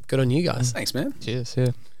 So good on you guys. Thanks, man. Cheers.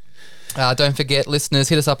 Yeah. Don't forget, listeners,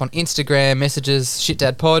 hit us up on Instagram, messages,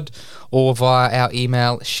 shitdadpod, or via our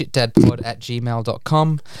email,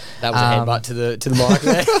 shitdadpod@gmail.com. That was a headbutt to the mic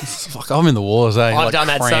there. Fuck, I'm in the wars, eh? I've done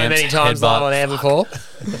that so many times live on air before.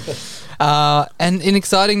 And in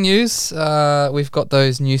exciting news, we've got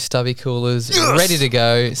those new stubby coolers ready to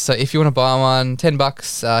go. So if you want to buy one,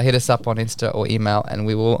 $10, hit us up on Insta or email and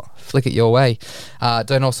we will flick it your way.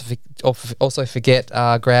 Don't also forget,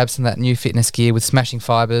 grab some of that new fitness gear with Smashing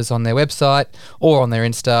Fibers on their website or on their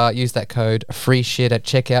Insta. Use that code FREESHIT at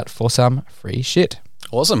checkout for some free shit.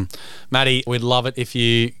 Awesome. Maddie, we'd love it if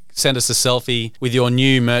you send us a selfie with your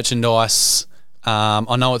new merchandise.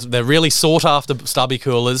 I know they're really sought after stubby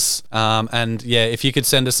coolers, and yeah, if you could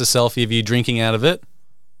send us a selfie of you drinking out of it.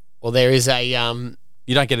 Well, there is a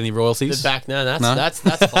you don't get any royalties. The back, that's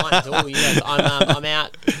fine. It's all yours. I'm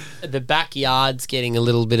out. The backyard's getting a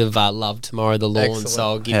little bit of love tomorrow. The lawn, excellent. So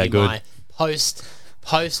I'll give you my post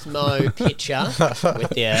mow picture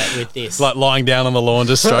with this, like lying down on the lawn,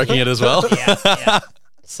 just stroking it as well. Yeah.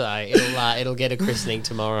 So it'll get a christening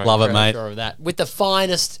tomorrow. Love it, mate. Sure of that. With the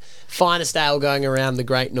finest ale going around the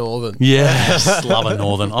Great Northern. Yes, love it,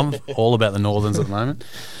 Northern. I'm all about the Northerns at the moment.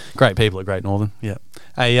 Great people at Great Northern. Yeah.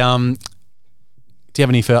 Hey, do you have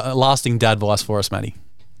any lasting dad advice for us, Matty?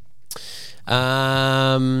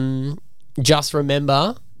 Just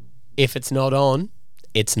remember, if it's not on,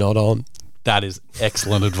 it's not on. That is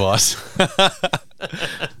excellent advice.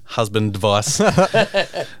 Husband advice.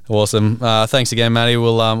 Awesome. Thanks again, Matty.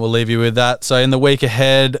 We'll leave you with that. So in the week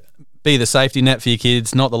ahead, be the safety net for your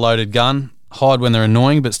kids, not the loaded gun. hide when they're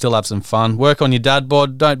annoying, but still have some fun. Work on your dad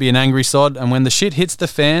bod. Don't be an angry sod. And when the shit hits the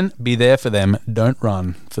fan, be there for them. Don't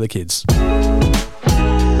run. For the kids.